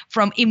pieces,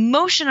 from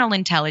emotional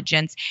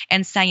intelligence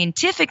and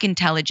scientific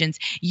intelligence,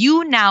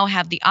 you now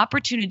have the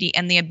opportunity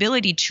and the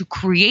ability to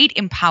create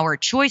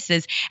empowered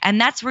choices.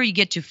 And that's where you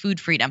get to food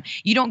freedom.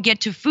 You don't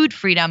get to food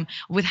freedom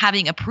with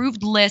having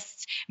approved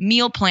lists,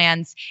 meal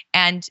plans,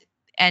 and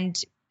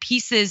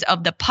pieces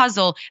of the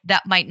puzzle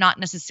that might not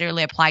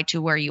necessarily apply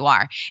to where you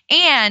are.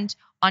 And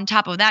on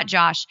top of that,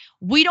 Josh,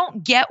 we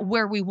don't get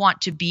where we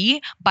want to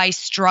be by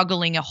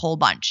struggling a whole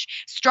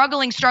bunch.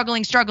 Struggling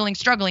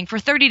for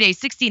 30 days,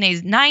 60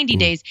 days, 90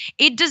 days.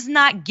 It does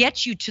not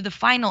get you to the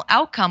final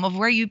outcome of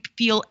where you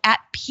feel at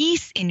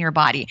peace in your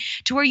body,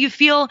 to where you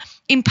feel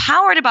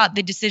empowered about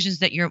the decisions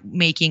that you're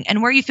making,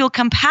 and where you feel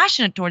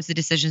compassionate towards the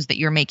decisions that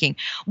you're making.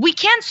 We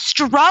can't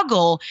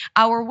struggle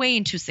our way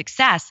into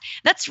success.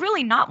 That's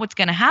really not what's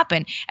going to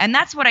happen. And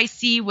that's what I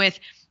see with,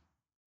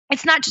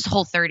 it's not just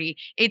Whole30.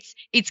 It's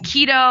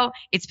keto,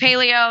 it's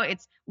paleo,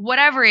 it's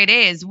whatever it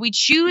is. We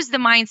choose the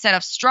mindset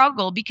of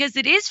struggle because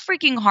it is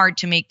freaking hard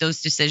to make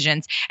those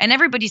decisions. And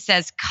everybody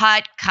says,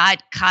 cut,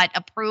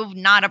 approve,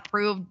 not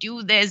approve,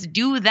 do this,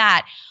 do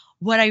that.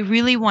 what I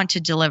really want to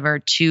deliver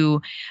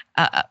to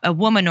a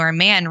woman or a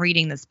man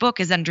reading this book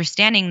is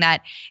understanding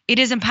that it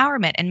is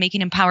empowerment and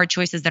making empowered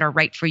choices that are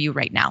right for you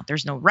right now.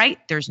 There's no right,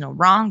 there's no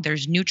wrong,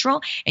 there's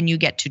neutral, and you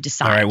get to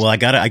decide. All right. Well, I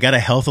gotta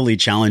healthily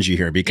challenge you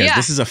here because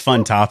this is a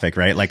fun topic,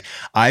 right? Like,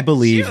 I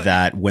believe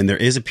that when there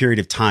is a period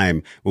of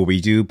time where we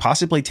do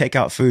possibly take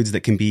out foods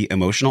that can be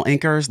emotional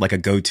anchors, like a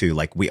go-to,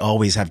 like we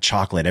always have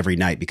chocolate every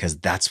night because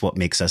that's what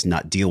makes us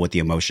not deal with the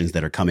emotions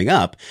that are coming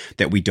up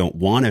that we don't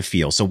want to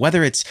feel. So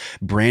whether it's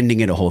branding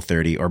it a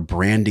Whole30 or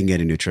branding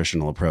it a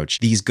nutritional approach,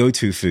 these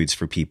go-to foods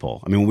for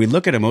people. I mean, when we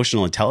look at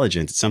emotional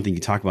intelligence, it's something you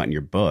talk about in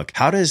your book.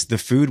 How does the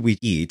food we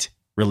eat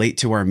relate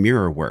to our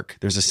mirror work?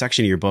 There's a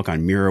section in your book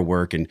on mirror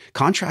work, and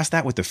contrast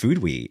that with the food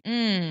we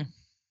eat.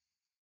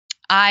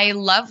 I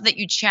love that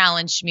you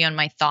challenged me on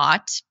my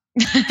thought.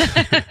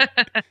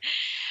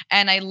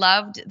 And I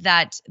loved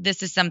that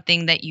this is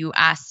something that you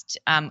asked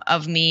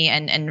of me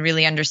and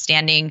really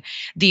understanding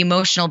the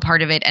emotional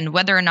part of it and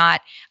whether or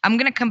not I'm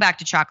going to come back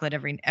to chocolate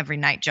every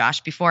night, Josh,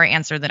 before I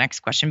answer the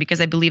next question,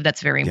 because I believe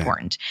that's very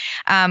important.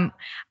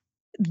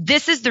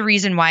 This is the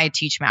reason why I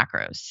teach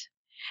macros.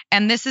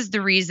 And this is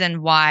the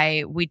reason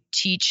why we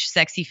teach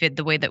Sexy Fit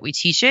the way that we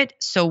teach it,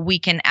 so we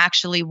can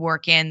actually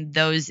work in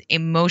those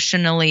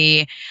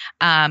emotionally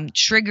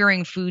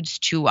triggering foods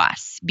to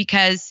us.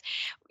 Because,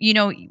 you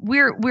know,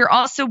 we're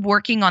also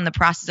working on the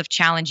process of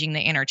challenging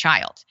the inner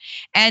child.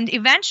 And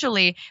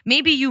eventually,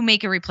 maybe you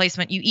make a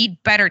replacement, you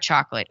eat better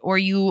chocolate, or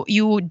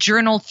you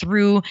journal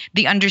through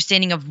the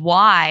understanding of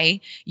why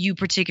you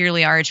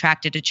particularly are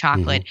attracted to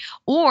chocolate,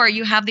 or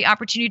you have the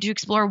opportunity to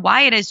explore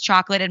why it is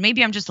chocolate, and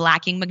maybe I'm just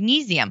lacking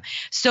magnesium.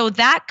 So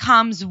that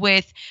comes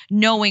with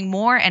knowing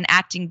more and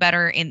acting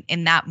better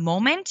in that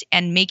moment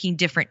and making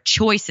different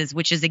choices,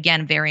 which is,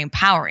 again, very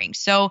empowering.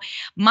 So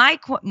my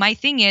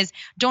thing is,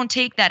 don't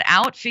take that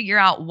out. Figure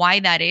out why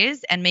that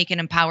is and make an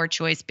empowered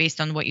choice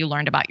based on what you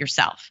learned about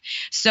yourself.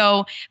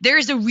 So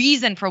there's a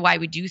reason for why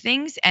we do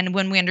things. And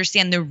when we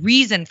understand the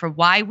reason for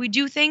why we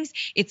do things,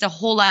 it's a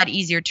whole lot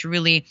easier to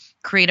really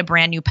create a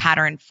brand new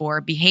pattern for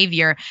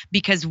behavior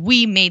because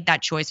we made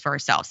that choice for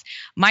ourselves.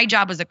 My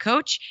job as a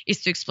coach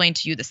is to explain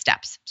to you the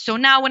steps. So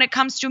now when it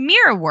comes to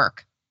mirror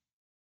work,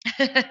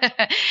 and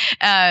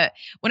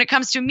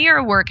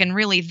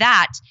really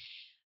that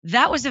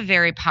was a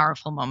very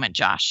powerful moment,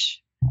 Josh.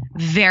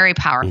 Very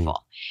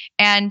powerful.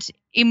 And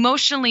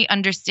emotionally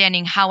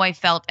understanding how I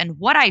felt and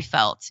what I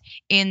felt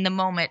in the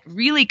moment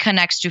really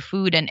connects to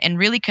food and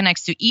really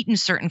connects to eating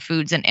certain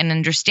foods and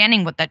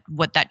understanding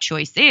what that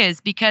choice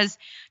is. Because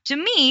to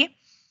me,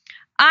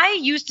 I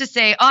used to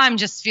say, oh, I'm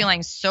just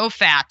feeling so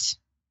fat.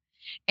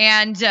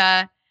 And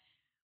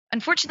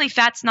unfortunately,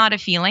 fat's not a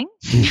feeling.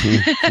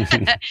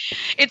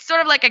 It's sort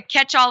of like a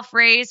catch-all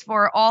phrase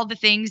for all the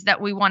things that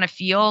we want to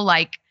feel,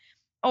 like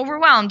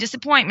overwhelmed,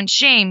 disappointment,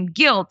 shame,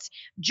 guilt,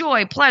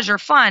 joy, pleasure,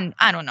 fun.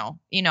 I don't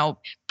know,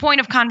 point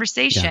of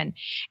conversation.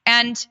 Yeah.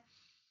 And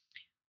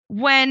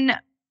when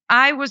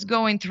I was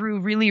going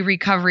through really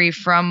recovery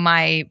from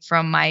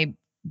my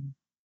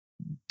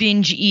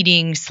binge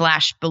eating /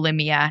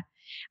 bulimia,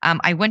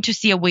 I went to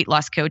see a weight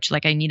loss coach,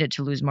 like I needed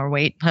to lose more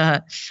weight.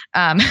 I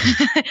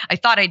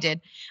thought I did.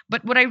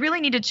 But what I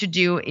really needed to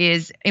do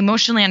is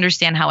emotionally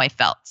understand how I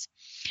felt.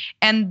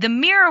 And the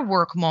mirror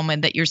work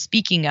moment that you're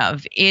speaking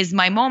of is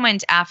my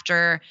moment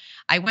after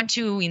I went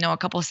to, a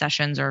couple of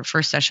sessions or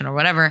first session or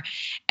whatever.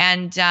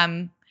 And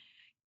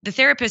the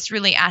therapist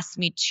really asked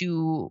me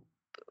to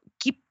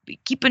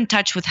keep in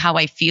touch with how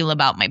I feel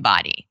about my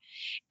body.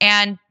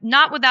 And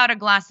not without a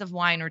glass of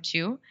wine or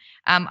two.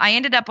 I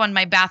ended up on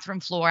my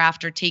bathroom floor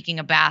after taking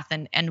a bath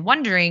and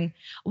wondering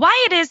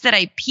why it is that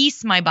I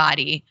piece my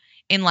body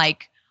in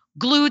like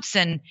glutes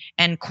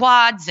and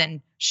quads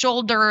and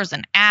shoulders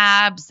and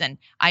abs, and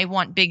I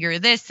want bigger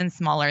this and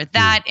smaller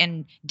that,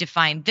 and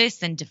define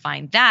this and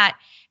define that.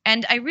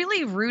 And I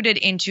really rooted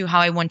into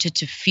how I wanted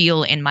to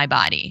feel in my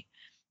body,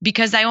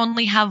 because I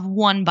only have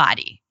one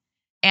body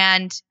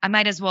and I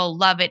might as well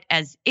love it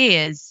as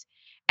is.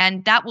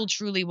 And that will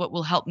truly what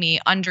will help me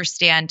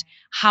understand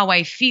how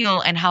I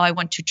feel and how I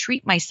want to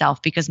treat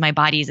myself, because my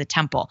body is a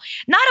temple.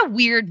 Not a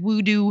weird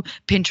voodoo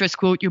Pinterest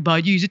quote, your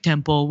body is a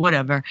temple,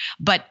 whatever,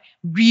 but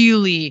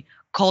really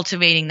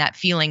cultivating that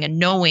feeling and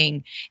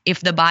knowing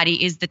if the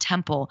body is the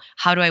temple,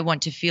 how do I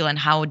want to feel and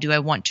how do I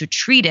want to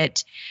treat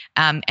it?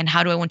 And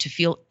how do I want to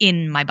feel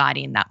in my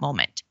body in that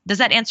moment? Does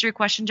that answer your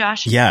question,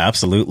 Josh? Yeah,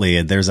 absolutely.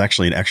 And there's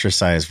actually an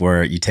exercise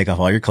where you take off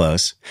all your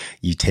clothes,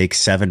 you take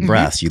 7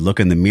 breaths, you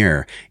look in the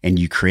mirror, and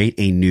you create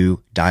a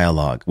new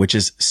dialogue, which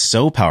is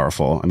so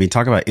powerful. I mean,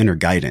 talk about inner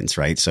guidance,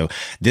 right? So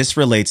this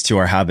relates to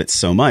our habits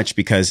so much,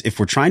 because if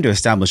we're trying to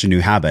establish a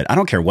new habit, I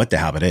don't care what the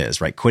habit is,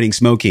 right? Quitting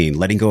smoking,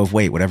 letting go of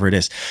weight, whatever it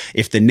is.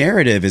 If the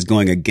narrative is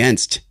going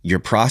against your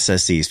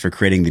processes for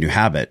creating the new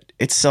habit,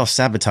 it's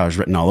self-sabotage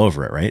written all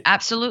over it, right?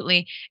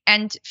 Absolutely.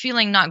 And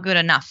feeling not good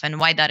enough, and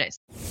why that is.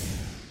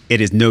 It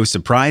is no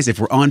surprise if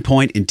we're on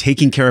point in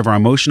taking care of our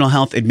emotional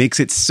health, it makes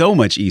it so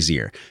much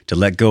easier to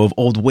let go of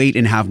old weight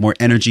and have more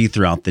energy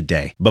throughout the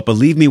day. But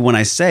believe me when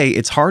I say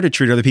it's hard to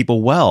treat other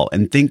people well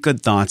and think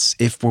good thoughts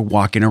if we're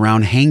walking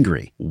around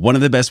hangry. One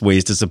of the best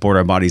ways to support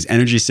our body's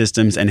energy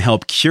systems and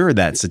help cure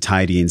that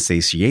satiety and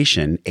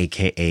satiation,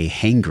 aka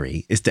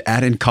hangry, is to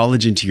add in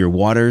collagen to your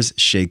waters,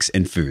 shakes,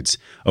 and foods.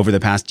 Over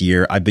the past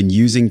year, I've been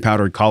using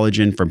powdered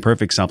collagen from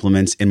Perfect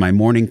Supplements in my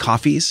morning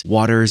coffees,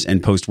 waters,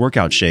 and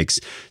post-workout shakes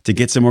to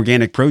get some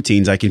organic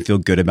proteins I can feel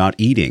good about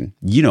eating.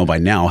 You know by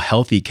now,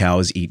 healthy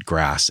cows eat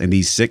grass, and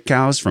these sick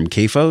cows from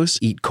CAFOs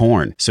eat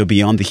corn. So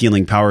beyond the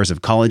healing powers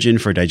of collagen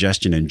for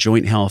digestion and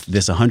joint health,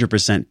 this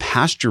 100%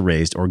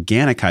 pasture-raised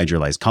organic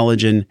hydrolyzed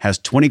collagen has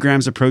 20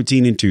 grams of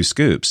protein in 2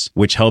 scoops,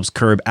 which helps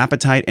curb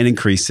appetite and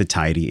increase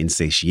satiety and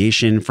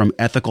satiation from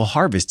ethical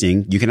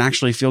harvesting you can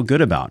actually feel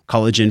good about.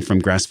 Collagen from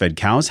grass-fed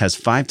cows has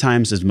 5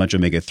 times as much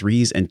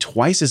omega-3s and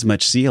twice as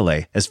much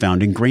CLA as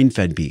found in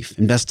grain-fed beef.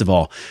 And best of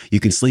all,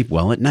 you can sleep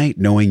well at night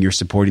knowing you're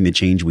supporting the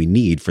change we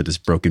need for this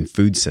broken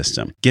food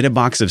system. Get a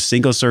box of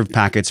single-serve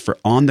packets for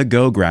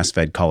on-the-go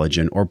grass-fed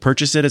collagen or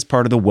purchase it as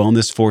part of the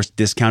Wellness Force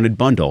discounted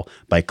bundle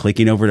by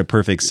clicking over to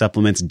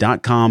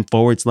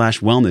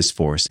perfectsupplements.com/Wellness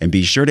Force and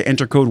be sure to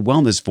enter code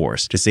Wellness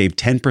Force to save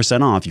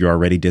 10% off your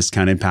already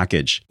discounted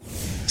package.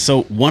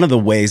 So one of the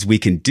ways we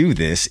can do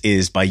this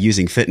is by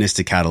using fitness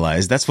to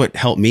catalyze. That's what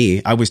helped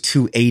me. I was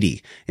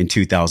 280 in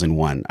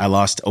 2001. I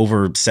lost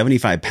over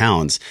 75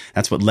 pounds.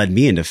 That's what led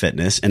me into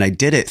fitness. And I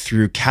did it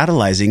through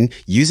catalyzing,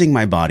 using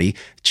my body,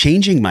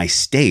 changing my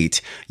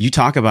state. You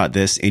talk about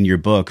this in your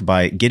book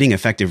by getting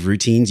effective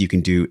routines you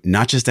can do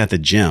not just at the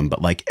gym,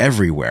 but like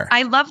everywhere.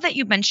 I love that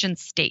you mentioned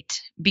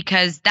state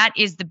because that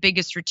is the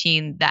biggest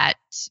routine that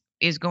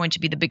is going to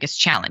be the biggest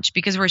challenge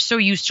because we're so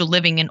used to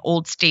living in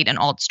old state and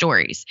old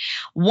stories.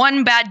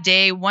 One bad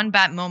day, one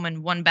bad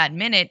moment, one bad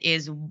minute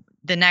is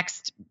the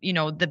next,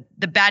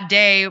 the bad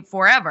day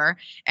forever.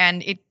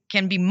 And it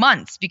can be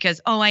months because,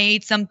 I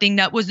ate something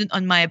that wasn't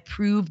on my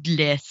approved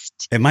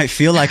list. It might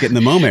feel like it in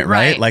the moment,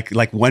 right?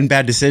 Like one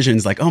bad decision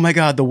is like, oh my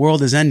God, the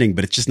world is ending,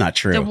 but it's just not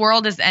true. The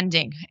world is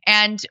ending.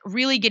 And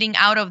really getting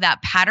out of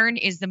that pattern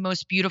is the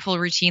most beautiful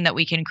routine that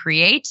we can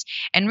create.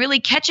 And really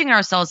catching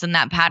ourselves in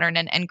that pattern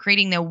and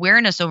creating the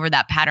awareness over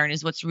that pattern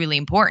is what's really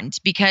important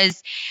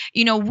because,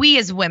 we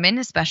as women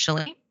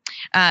especially,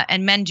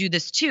 and men do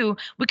this too,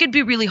 we could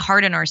be really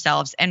hard on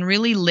ourselves and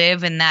really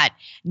live in that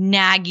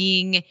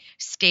nagging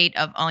state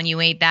of, you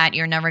ate that,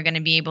 you're never going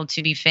to be able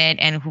to be fit.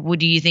 And who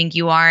do you think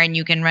you are? And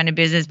you can run a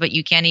business, but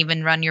you can't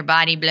even run your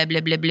body, blah,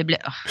 blah, blah, blah, blah.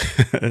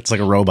 It's like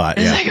a robot.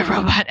 It's like a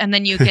robot. And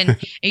then you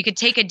could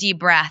take a deep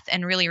breath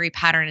and really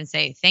repattern and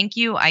say, thank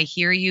you. I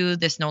hear you.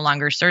 This no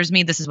longer serves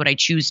me. This is what I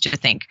choose to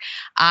think.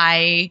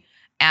 I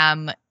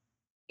am,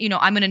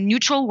 I'm in a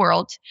neutral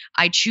world.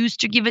 I choose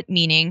to give it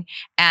meaning.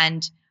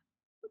 And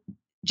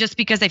just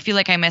because I feel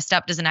like I messed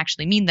up doesn't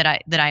actually mean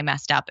that I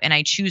messed up and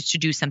I choose to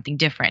do something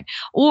different.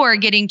 Or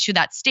getting to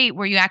that state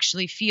where you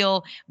actually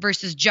feel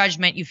versus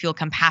judgment, you feel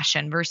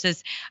compassion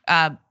versus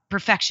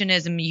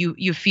perfectionism,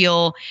 you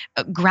feel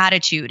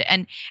gratitude.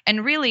 And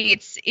really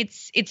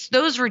it's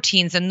those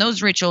routines and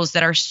those rituals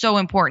that are so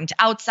important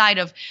outside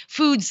of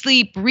food,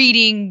 sleep,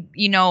 reading,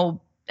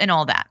 and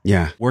all that.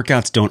 Yeah.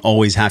 Workouts don't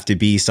always have to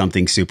be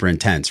something super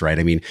intense, right?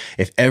 I mean,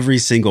 if every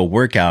single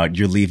workout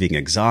you're leaving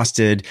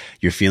exhausted,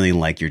 you're feeling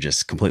like you're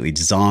just completely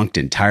zonked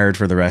and tired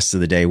for the rest of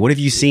the day, what have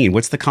you seen?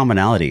 What's the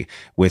commonality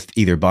with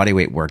either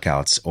bodyweight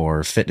workouts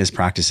or fitness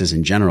practices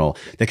in general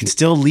that can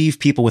still leave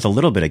people with a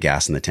little bit of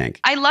gas in the tank?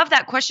 I love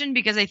that question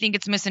because I think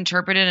it's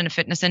misinterpreted in the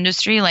fitness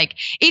industry. Like,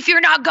 if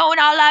you're not going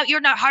all out,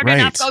 you're not hard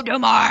enough, go do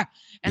more.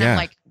 And I'm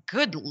like,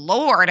 good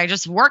Lord, I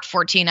just worked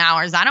 14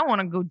 hours. I don't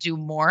want to go do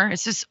more.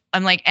 It's just,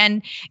 I'm like,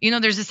 and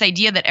there's this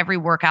idea that every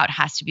workout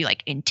has to be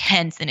like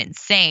intense and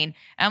insane.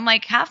 And I'm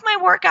like, half my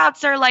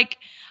workouts are like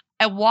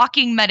a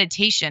walking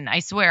meditation.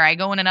 I swear, I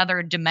go in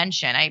another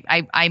dimension.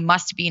 I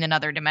must be in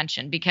another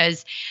dimension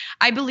because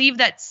I believe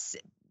that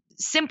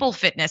simple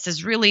fitness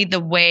is really the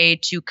way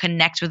to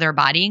connect with our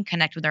body and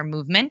connect with our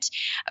movement.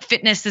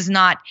 Fitness is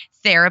not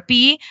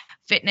therapy.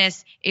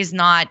 Fitness is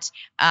not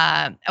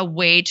a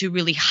way to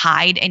really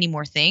hide any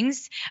more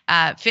things.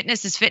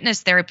 Fitness is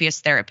fitness. Therapy is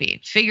therapy.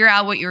 Figure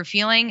out what you're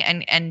feeling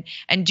and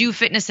do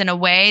fitness in a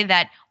way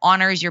that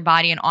honors your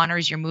body and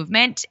honors your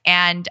movement.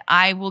 And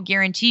I will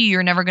guarantee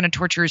you're never going to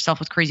torture yourself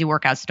with crazy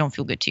workouts that don't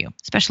feel good to you,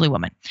 especially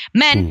women.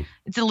 Men,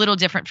 it's a little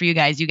different for you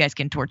guys. You guys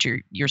can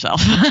torture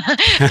yourself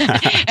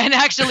and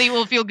actually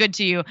will feel good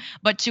to you.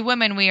 But to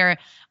women, we're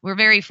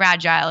very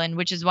fragile, and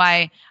which is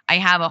why I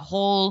have a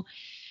whole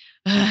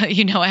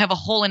I have a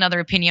whole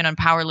another opinion on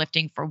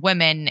powerlifting for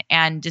women,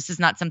 and this is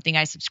not something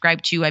I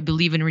subscribe to. I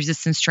believe in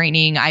resistance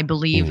training. I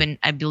believe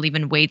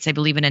in weights. I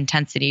believe in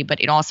intensity,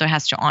 but it also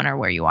has to honor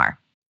where you are.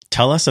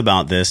 Tell us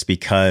about this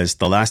because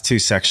the last 2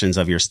 sections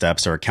of your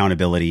steps are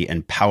accountability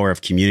and power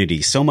of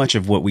community. So much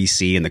of what we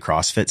see in the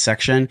CrossFit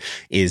section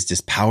is this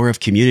power of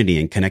community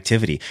and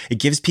connectivity. It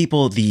gives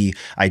people the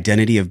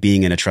identity of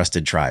being in a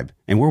trusted tribe.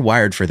 And we're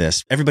wired for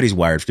this. Everybody's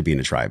wired to be in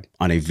a tribe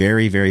on a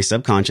very, very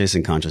subconscious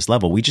and conscious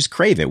level. We just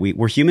crave it.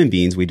 We're human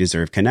beings. We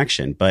deserve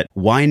connection. But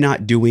why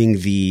not doing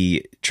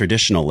the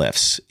traditional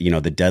lifts, the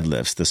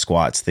deadlifts, the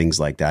squats, things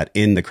like that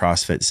in the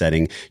CrossFit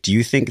setting? Do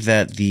you think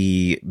that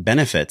the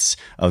benefits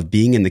of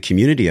being in the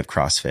community of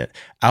CrossFit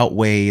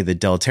outweigh the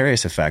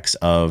deleterious effects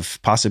of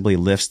possibly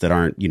lifts that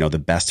aren't, the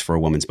best for a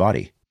woman's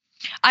body?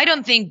 I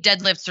don't think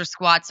deadlifts or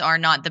squats are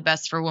not the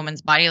best for a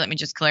woman's body. Let me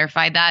just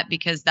clarify that,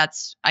 because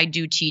I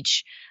do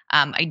teach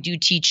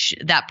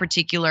that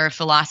particular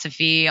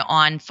philosophy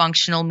on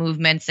functional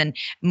movements and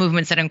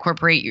movements that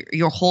incorporate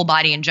your whole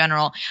body in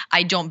general.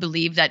 I don't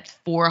believe that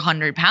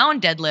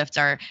 400-pound deadlifts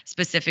are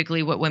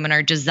specifically what women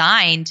are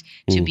designed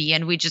to be.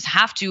 And we just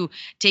have to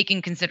take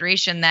in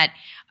consideration that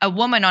a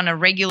woman on a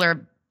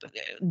regular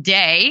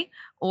day,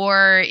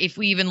 or if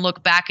we even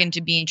look back into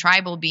being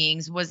tribal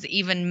beings, was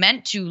even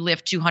meant to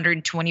lift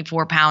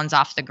 224 pounds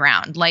off the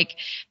ground. Like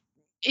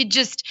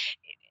that's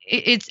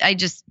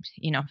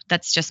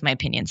just my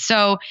opinion.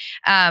 So,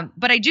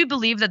 but I do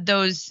believe that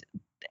those,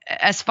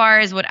 as far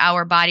as what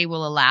our body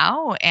will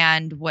allow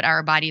and what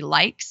our body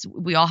likes,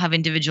 we all have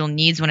individual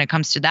needs when it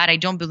comes to that. I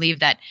don't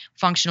believe that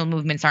functional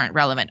movements aren't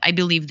relevant. I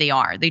believe they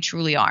are. They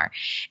truly are.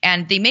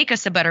 And they make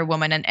us a better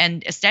woman.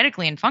 And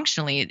aesthetically and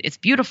functionally, it's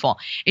beautiful.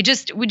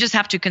 We just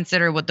have to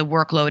consider what the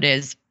workload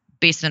is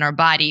based on our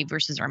body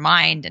versus our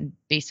mind, and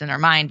based on our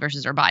mind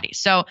versus our body.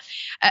 So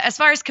as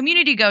far as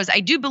community goes,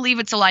 I do believe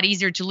it's a lot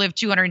easier to lift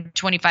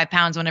 225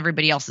 pounds when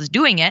everybody else is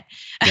doing it.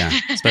 Yeah,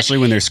 especially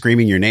when they're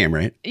screaming your name,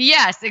 right?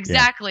 Yes,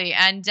 exactly.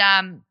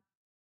 Yeah.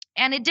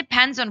 And it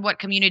depends on what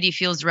community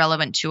feels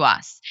relevant to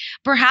us.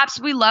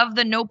 Perhaps we love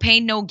the no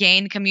pain, no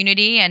gain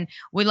community, and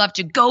we love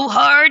to go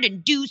hard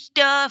and do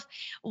stuff.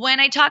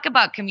 When I talk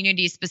about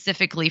community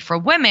specifically for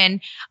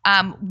women,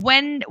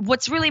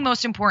 what's really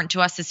most important to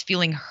us is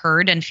feeling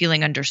heard and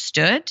feeling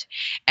understood,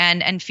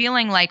 and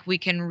feeling like we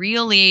can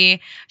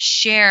really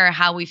share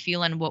how we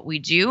feel and what we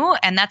do.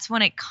 And that's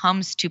when it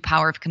comes to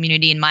power of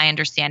community, in my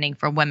understanding,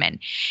 for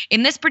women.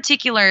 In this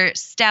particular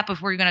step,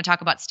 if we're going to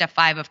talk about step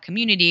 5 of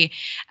community,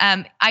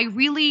 I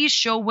really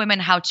show women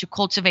how to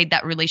cultivate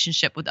that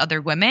relationship with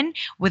other women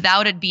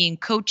without it being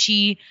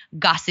coachy,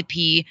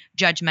 gossipy,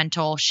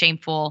 judgmental,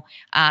 shameful,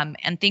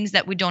 and things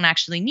that we don't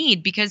actually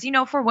need. Because,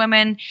 for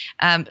women,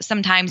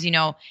 sometimes,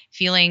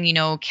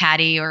 feeling,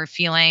 catty or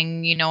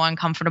feeling,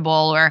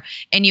 uncomfortable or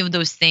any of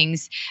those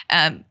things,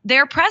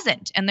 they're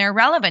present and they're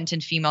relevant in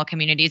female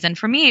communities. And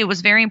for me, it was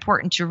very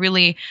important to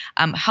really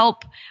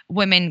help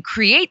women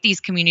create these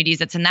communities.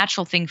 It's a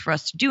natural thing for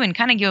us to do, and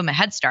kind of give them a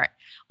head start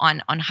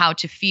on how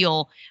to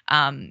feel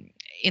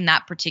in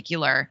that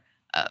particular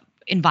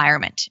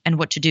environment and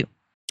what to do.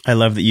 I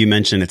love that you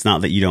mentioned it's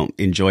not that you don't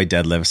enjoy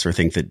deadlifts or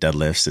think that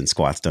deadlifts and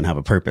squats don't have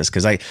a purpose,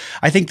 because I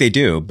think they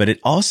do, but it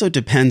also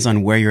depends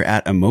on where you're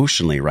at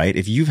emotionally, right?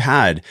 If you've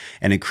had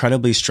an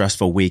incredibly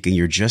stressful week and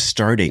you're just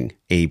starting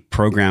a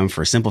program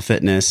for Simple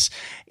Fitness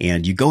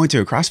and you go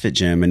into a CrossFit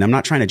gym, and I'm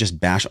not trying to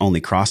just bash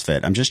only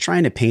CrossFit, I'm just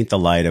trying to paint the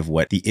light of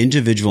what the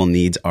individual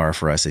needs are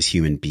for us as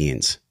human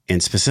beings.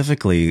 And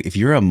specifically, if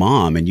you're a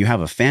mom and you have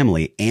a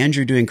family and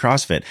you're doing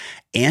CrossFit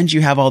and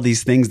you have all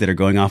these things that are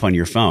going off on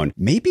your phone,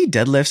 maybe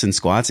deadlifts and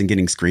squats and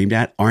getting screamed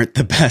at aren't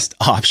the best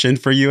option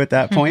for you at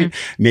that point.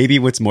 Maybe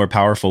what's more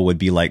powerful would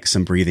be like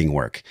some breathing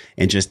work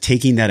and just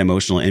taking that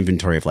emotional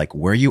inventory of like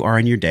where you are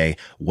in your day,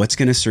 what's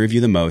going to serve you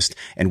the most,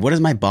 and what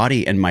does my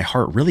body and my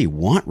heart really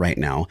want right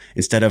now,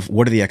 instead of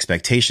what are the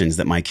expectations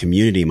that my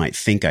community might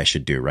think I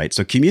should do, right?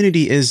 So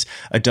community is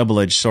a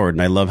double-edged sword.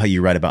 And I love how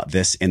you write about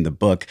this in the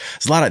book.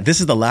 This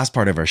is the last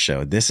part of our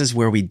show. This is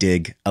where we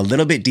dig a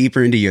little bit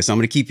deeper into you. So I'm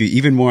going to keep you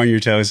even more on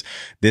your toes.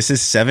 This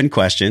is 7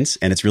 questions,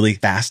 and it's really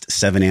fast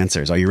 7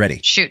 answers. Are you ready?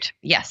 Shoot.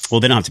 Yes. Well,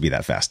 they don't have to be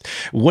that fast.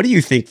 What do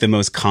you think the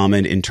most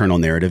common internal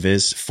narrative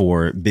is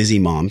for busy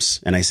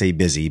moms? And I say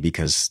busy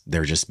because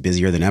they're just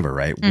busier than ever,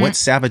 right? What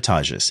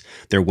sabotages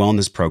their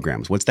wellness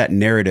programs? What's that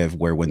narrative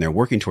where when they're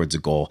working towards a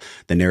goal,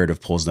 the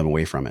narrative pulls them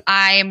away from it?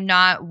 I am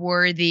not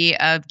worthy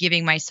of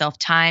giving myself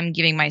time,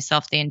 giving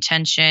myself the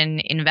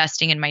intention,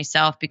 investing in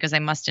myself, because I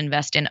must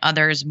invest in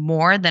others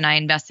more than I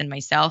invest in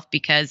myself,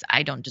 because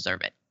I don't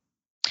deserve it.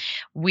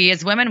 We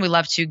as women, we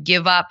love to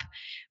give up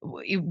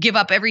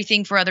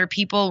everything for other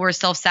people. We're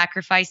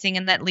self-sacrificing,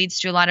 and that leads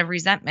to a lot of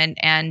resentment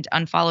and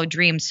unfollowed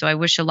dreams. So I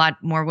wish a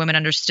lot more women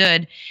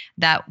understood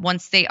that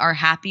once they are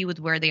happy with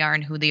where they are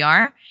and who they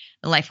are,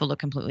 life will look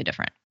completely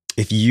different.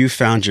 If you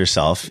found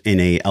yourself in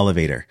an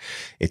elevator,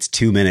 it's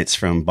 2 minutes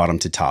from bottom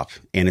to top,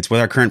 and it's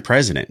with our current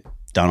president,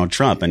 Donald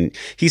Trump, and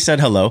he said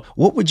hello,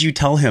 what would you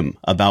tell him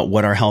about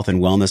what our health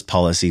and wellness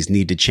policies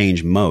need to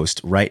change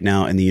most right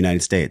now in the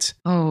United States?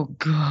 Oh,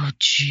 God,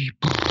 gee.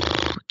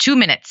 2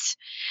 minutes.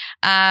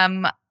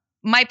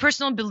 My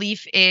personal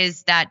belief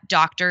is that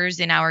doctors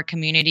in our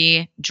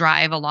community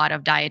drive a lot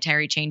of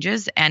dietary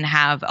changes and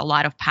have a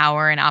lot of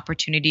power and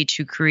opportunity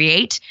to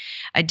create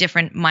a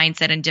different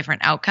mindset and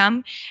different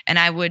outcome. And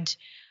I would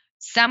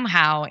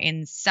somehow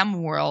in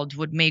some world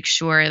would make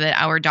sure that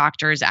our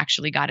doctors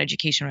actually got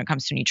education when it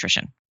comes to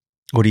nutrition.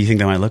 What do you think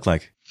that might look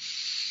like?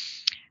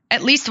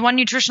 At least one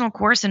nutritional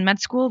course in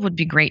med school would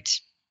be great.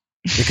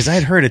 Because I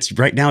had heard it's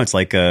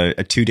like a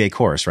 2-day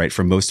course, right?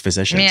 For most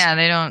physicians. Yeah,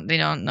 they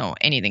don't know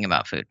anything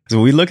about food. So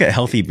when we look at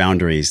healthy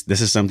boundaries,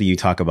 this is something you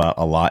talk about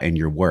a lot in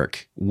your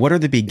work. What are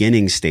the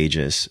beginning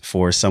stages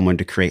for someone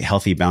to create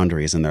healthy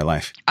boundaries in their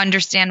life?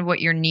 Understand what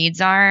your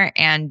needs are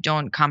and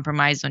don't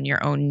compromise on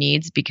your own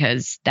needs,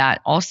 because that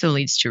also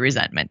leads to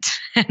resentment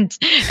and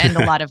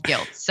a lot of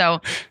guilt.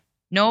 So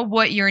know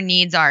what your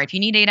needs are. If you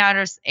need 8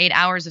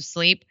 hours of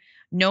sleep,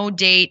 no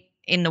date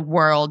in the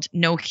world,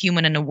 no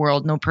human in the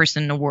world, no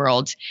person in the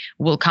world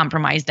will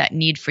compromise that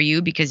need for you,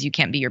 because you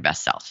can't be your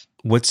best self.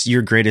 What's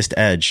your greatest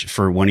edge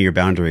for one of your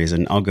boundaries?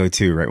 And I'll go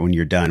too, right when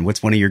you're done.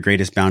 What's one of your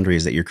greatest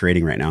boundaries that you're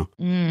creating right now?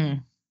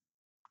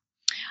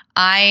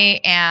 I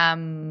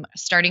am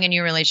starting a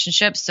new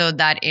relationship, so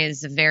that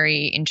is a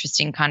very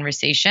interesting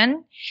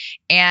conversation.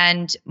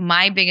 And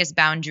my biggest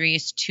boundary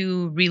is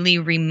to really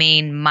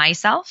remain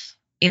myself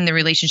in the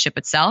relationship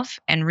itself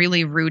and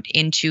really root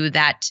into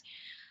that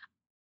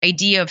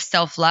idea of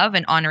self-love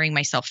and honoring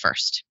myself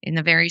first in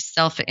a very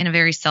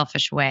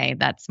selfish way.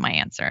 That's my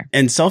answer.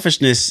 And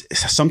selfishness,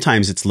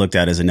 sometimes it's looked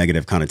at as a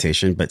negative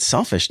connotation, but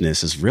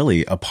selfishness is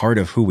really a part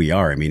of who we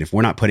are. I mean, if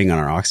we're not putting on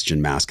our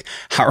oxygen mask,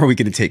 how are we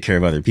going to take care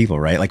of other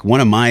people, right? Like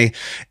one of my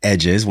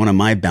edges, one of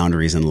my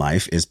boundaries in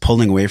life is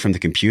pulling away from the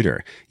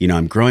computer. You know,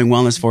 I'm growing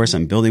Wellness Force,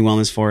 I'm building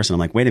Wellness Force, and I'm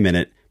like, wait a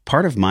minute.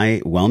 Part of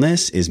my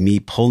wellness is me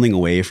pulling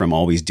away from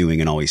always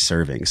doing and always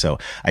serving. So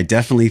I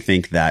definitely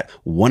think that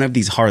one of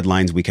these hard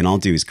lines we can all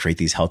do is create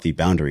these healthy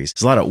boundaries.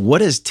 Zlata, what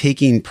does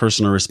taking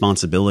personal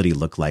responsibility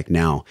look like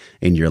now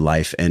in your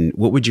life? And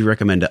what would you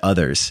recommend to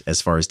others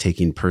as far as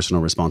taking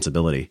personal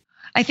responsibility?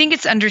 I think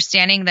it's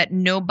understanding that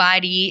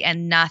nobody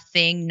and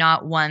nothing,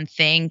 not one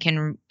thing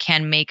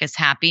can make us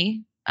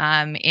happy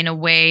in a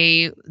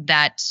way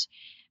that,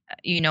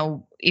 you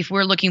know, if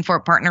we're looking for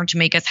a partner to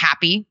make us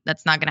happy,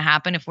 that's not going to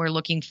happen. If we're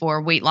looking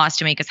for weight loss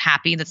to make us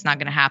happy, that's not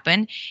going to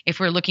happen. If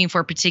we're looking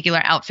for a particular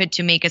outfit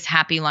to make us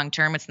happy long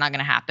term, it's not going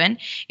to happen.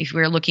 If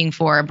we're looking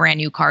for a brand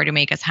new car to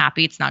make us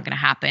happy, it's not going to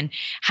happen.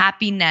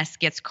 Happiness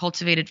gets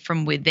cultivated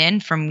from within,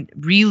 from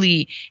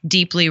really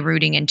deeply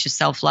rooting into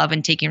self-love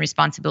and taking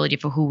responsibility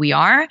for who we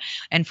are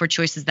and for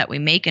choices that we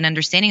make, and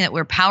understanding that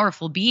we're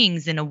powerful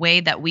beings in a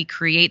way that we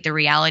create the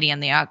reality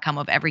and the outcome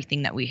of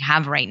everything that we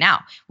have right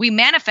now. We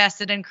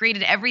manifested and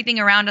created everything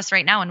around us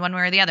right now in one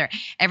way or the other,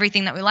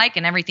 everything that we like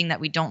and everything that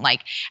we don't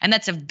like. And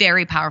that's a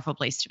very powerful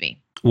place to be.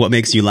 What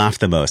makes you laugh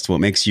the most? What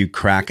makes you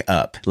crack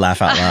up,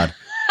 laugh out loud?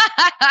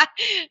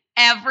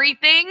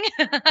 Everything.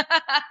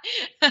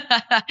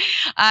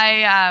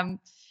 I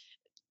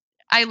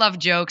love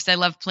jokes. I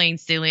love playing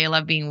silly. I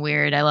love being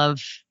weird.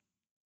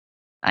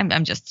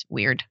 I'm just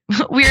weird.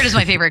 Weird is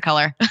my favorite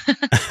color.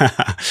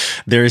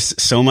 There's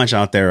so much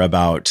out there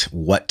about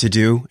what to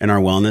do in our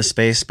wellness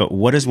space, but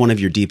what is one of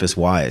your deepest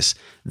whys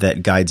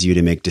that guides you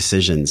to make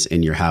decisions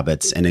in your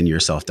habits and in your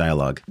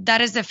self-dialogue?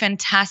 That is a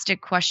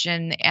fantastic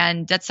question.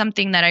 And that's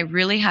something that I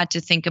really had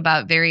to think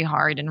about very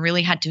hard and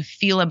really had to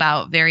feel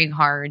about very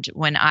hard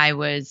when I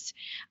was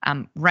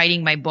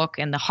writing my book.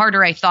 And the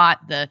harder I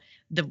thought,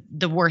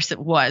 the worse it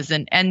was.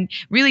 And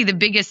really the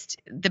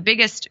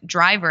biggest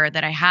driver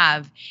that I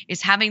have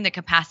is having the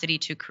capacity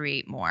to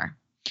create more.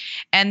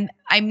 And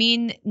I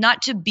mean,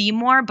 not to be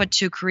more, but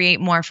to create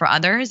more for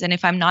others. And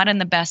if I'm not in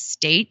the best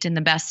state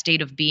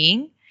of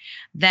being,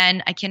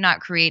 then I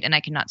cannot create and I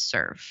cannot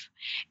serve.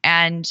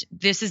 And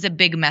this is a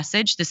big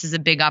message. This is a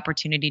big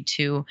opportunity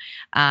to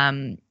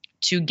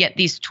get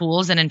these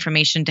tools and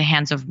information to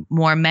hands of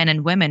more men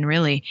and women,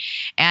 really.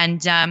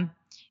 And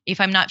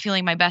if I'm not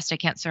feeling my best, I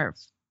can't serve.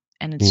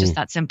 And it's just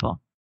that simple.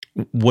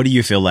 What do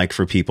you feel like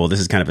for people? This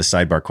is kind of a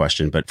sidebar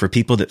question, but for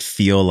people that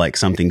feel like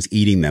something's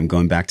eating them,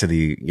 going back to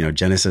the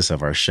genesis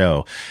of our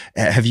show,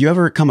 have you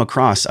ever come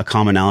across a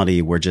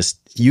commonality where just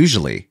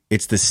usually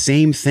it's the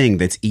same thing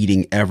that's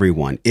eating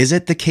everyone? Is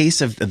it the case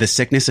of the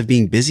sickness of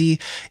being busy?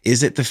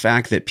 Is it the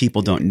fact that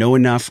people don't know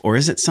enough? Or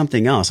is it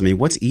something else? I mean,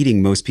 what's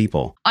eating most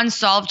people?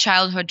 Unsolved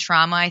childhood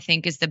trauma, I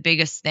think, is the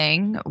biggest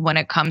thing when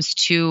it comes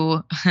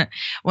to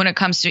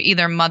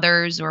either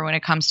mothers or when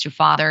it comes to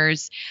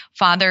fathers.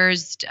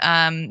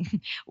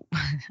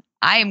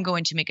 I am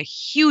going to make a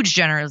huge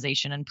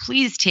generalization, and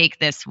please take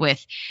this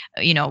with,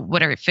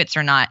 whether it fits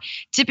or not.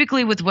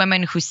 Typically with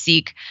women who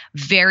seek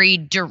very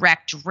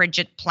direct,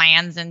 rigid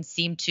plans and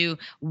seem to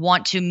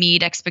want to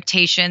meet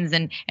expectations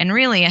and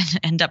really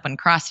end up in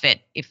CrossFit,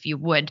 if you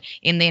would,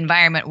 in the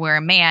environment where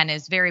a man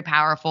is very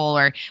powerful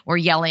or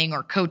yelling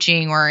or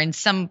coaching or in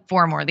some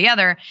form or the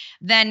other,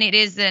 then it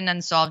is an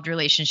unsolved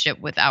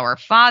relationship with our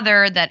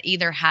father that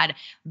either had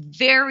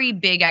very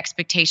big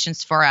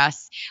expectations for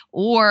us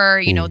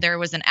or, there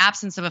was an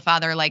absence of a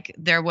father like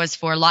there was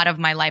for a lot of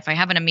my life. I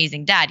have an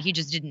amazing dad. He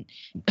just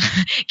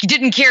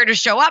didn't care to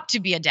show up to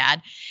be a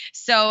dad.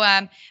 So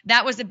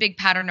that was a big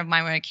pattern of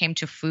mine when it came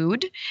to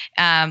food,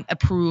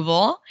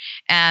 approval.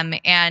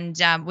 And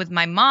with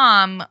my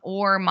mom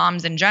or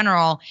moms in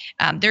general,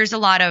 there's a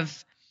lot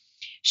of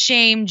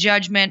shame,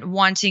 judgment,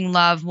 wanting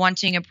love,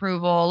 wanting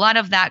approval, a lot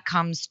of that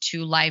comes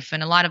to life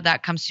and a lot of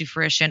that comes to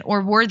fruition,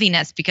 or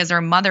worthiness, because our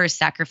mothers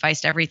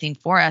sacrificed everything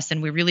for us.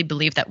 And we really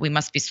believe that we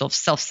must be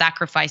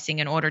self-sacrificing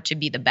in order to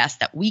be the best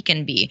that we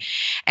can be.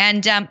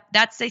 And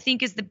that's, I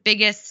think, is the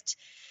biggest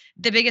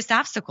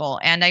obstacle.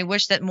 And I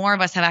wish that more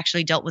of us have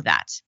actually dealt with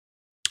that.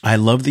 I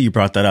love that you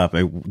brought that up.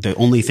 The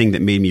only thing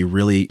that made me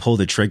really pull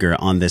the trigger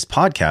on this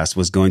podcast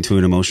was going to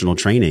an emotional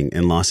training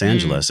in Los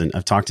Angeles. And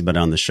I've talked about it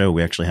on the show.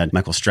 We actually had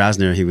Michael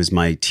Strasner. He was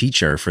my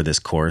teacher for this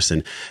course.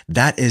 And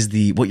that is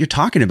what you're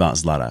talking about,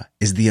 Zlata,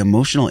 is the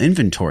emotional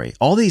inventory.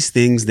 All these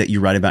things that you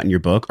write about in your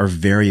book are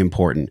very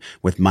important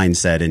with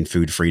mindset and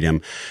food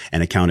freedom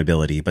and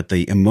accountability. But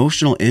the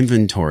emotional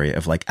inventory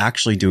of like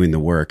actually doing the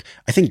work,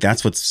 I think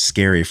that's what's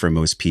scary for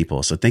most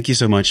people. So thank you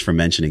so much for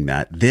mentioning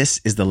that. This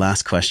is the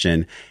last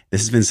question. This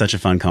has been such a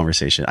fun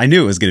conversation. I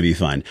knew it was going to be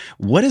fun.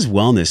 What is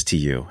wellness to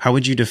you? How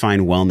would you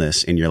define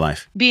wellness in your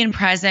life? Being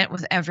present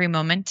with every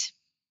moment.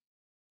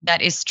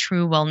 That is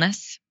true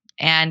wellness.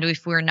 And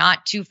if we're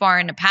not too far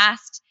in the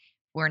past,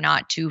 we're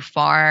not too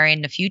far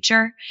in the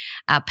future.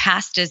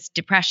 Past is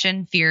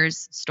depression,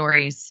 fears,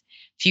 stories.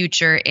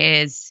 Future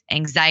is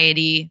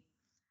anxiety,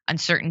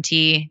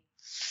 uncertainty,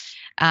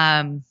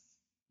 and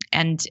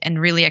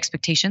really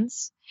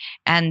expectations.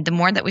 And the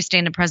more that we stay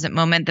in the present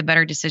moment, the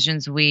better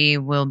decisions we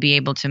will be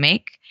able to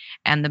make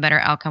and the better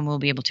outcome we'll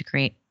be able to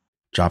create.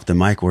 Drop the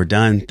mic. We're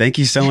done. Thank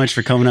you so much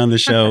for coming on the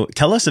show.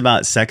 Tell us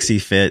about Sexy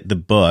Fit, the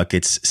book.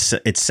 It's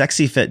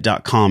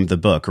sexyfit.com, the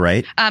book,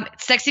 right?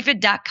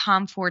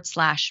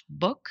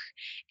 Sexyfit.com/book.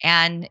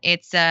 And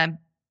it's a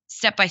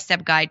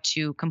step-by-step guide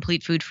to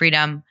complete food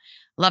freedom,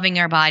 loving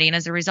our body, and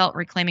as a result,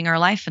 reclaiming our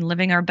life and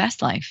living our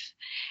best life.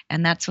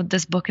 And that's what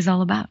this book is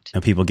all about.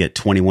 Now, people get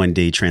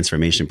 21-day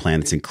transformation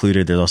plan that's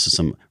included. There's also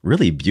some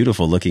really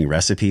beautiful looking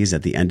recipes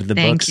at the end of the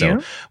book.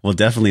 So we'll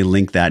definitely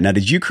link that. Now,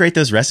 did you create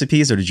those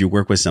recipes or did you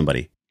work with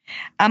somebody?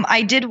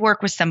 I did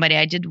work with somebody.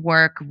 I did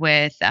work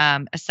with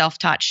a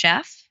self-taught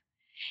chef.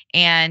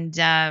 And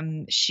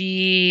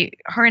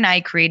her and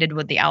I created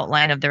what the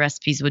outline of the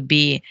recipes would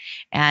be.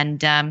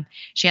 And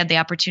she had the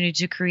opportunity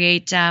to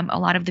create a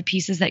lot of the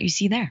pieces that you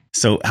see there.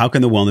 So how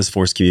can the Wellness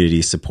Force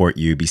community support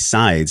you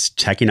besides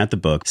checking out the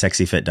book,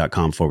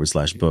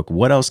 sexyfit.com/book?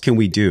 What else can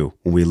we do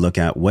when we look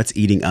at what's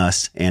eating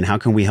us and how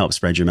can we help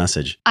spread your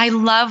message? I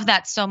love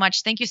that so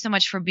much. Thank you so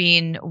much for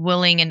being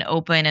willing and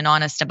open and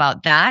honest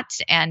about that.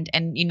 And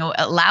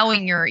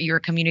allowing your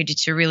community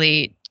to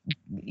really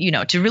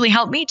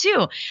help me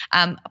too.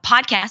 A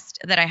podcast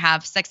that I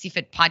have, Sexy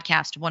Fit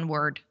Podcast, one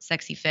word,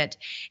 Sexy Fit,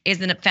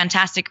 is a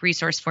fantastic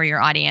resource for your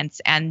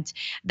audience. And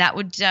that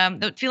would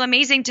feel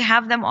amazing to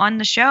have them on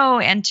the show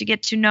and to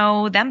get to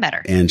know them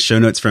better. And show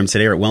notes from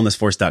today are at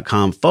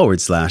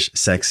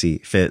wellnessforce.com/sexy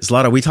fit.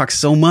 Zlata, we talk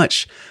so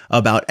much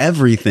about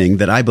everything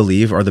that I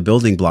believe are the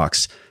building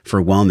blocks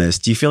for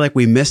wellness. Do you feel like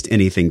we missed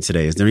anything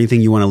today? Is there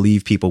anything you want to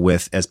leave people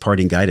with as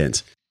parting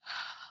guidance?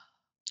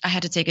 I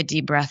had to take a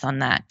deep breath on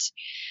that.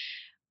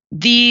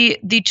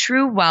 The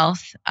true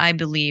wealth, I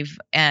believe,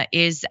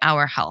 is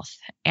our health.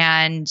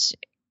 And,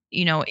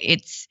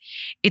 it's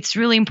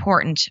really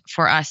important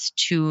for us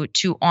to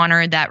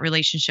honor that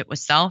relationship with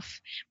self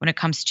when it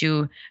comes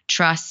to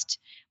trust,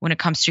 when it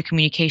comes to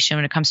communication,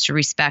 when it comes to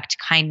respect,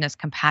 kindness,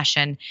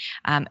 compassion.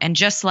 And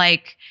just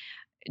like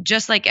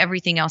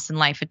everything else in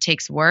life, it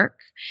takes work.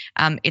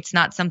 It's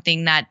not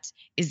something that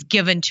is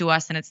given to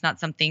us, and it's not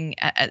something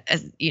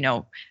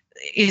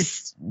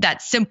is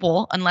that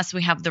simple unless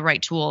we have the right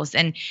tools.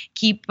 And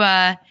keep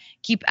at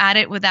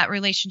it with that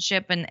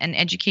relationship and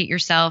educate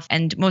yourself.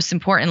 And most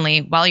importantly,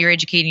 while you're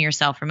educating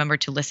yourself, remember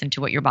to listen to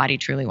what your body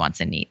truly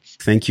wants and needs.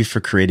 Thank you for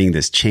creating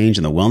this change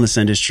in the wellness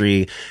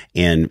industry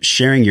and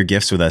sharing your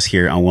gifts with us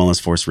here on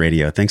Wellness Force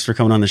Radio. Thanks for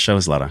coming on the show,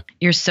 Zlata.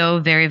 You're so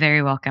very,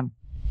 very welcome.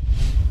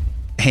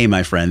 Hey,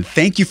 my friend,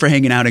 thank you for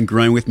hanging out and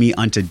growing with me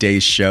on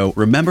today's show.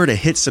 Remember to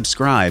hit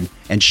subscribe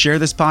and share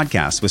this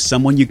podcast with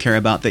someone you care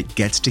about that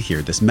gets to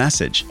hear this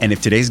message. And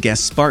if today's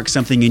guest sparks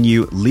something in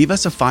you, leave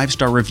us a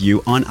 5-star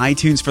review on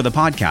iTunes for the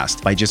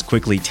podcast by just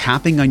quickly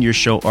tapping on your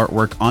show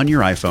artwork on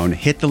your iPhone.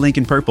 Hit the link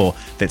in purple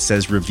that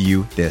says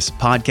review this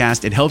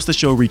podcast. It helps the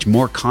show reach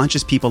more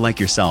conscious people like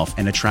yourself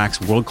and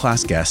attracts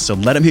world-class guests. So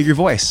let them hear your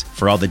voice.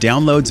 For all the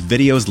downloads,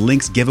 videos,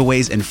 links,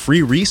 giveaways, and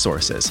free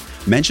resources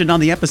mentioned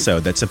on the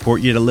episode that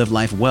support you to live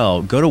life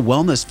well, go to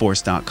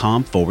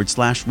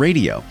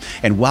wellnessforce.com/radio.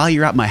 And while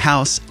you're at my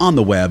house on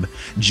the web,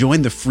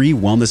 join the free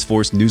Wellness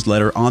Force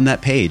newsletter on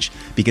that page,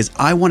 because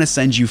I want to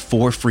send you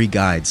 4 free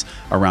guides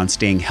around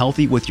staying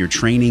healthy with your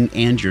training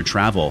and your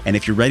travel. And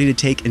if you're ready to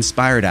take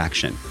inspired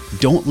action,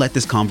 don't let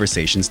this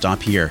conversation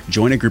stop here.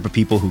 Join a group of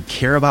people who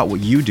care about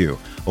what you do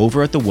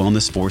over at the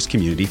Wellness Force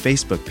Community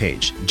Facebook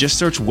page. Just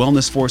search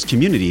Wellness Force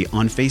Community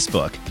on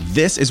Facebook.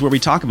 This is where we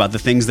talk about the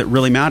things that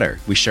really matter.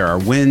 We share our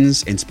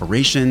wins,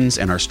 inspirations,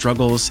 and our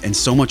struggles, and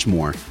so much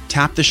more.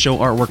 Tap the show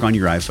artwork on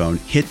your iPhone,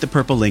 hit the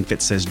purple link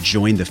that says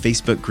join the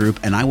Facebook group,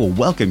 and I will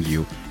welcome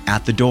you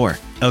at the door.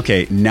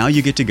 Okay, now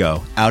you get to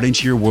go out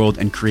into your world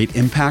and create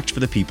impact for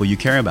the people you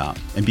care about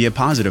and be a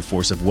positive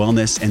force of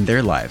wellness in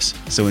their lives.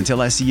 So until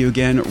I see you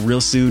again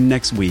real soon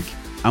next week,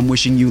 I'm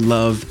wishing you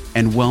love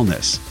and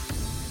wellness.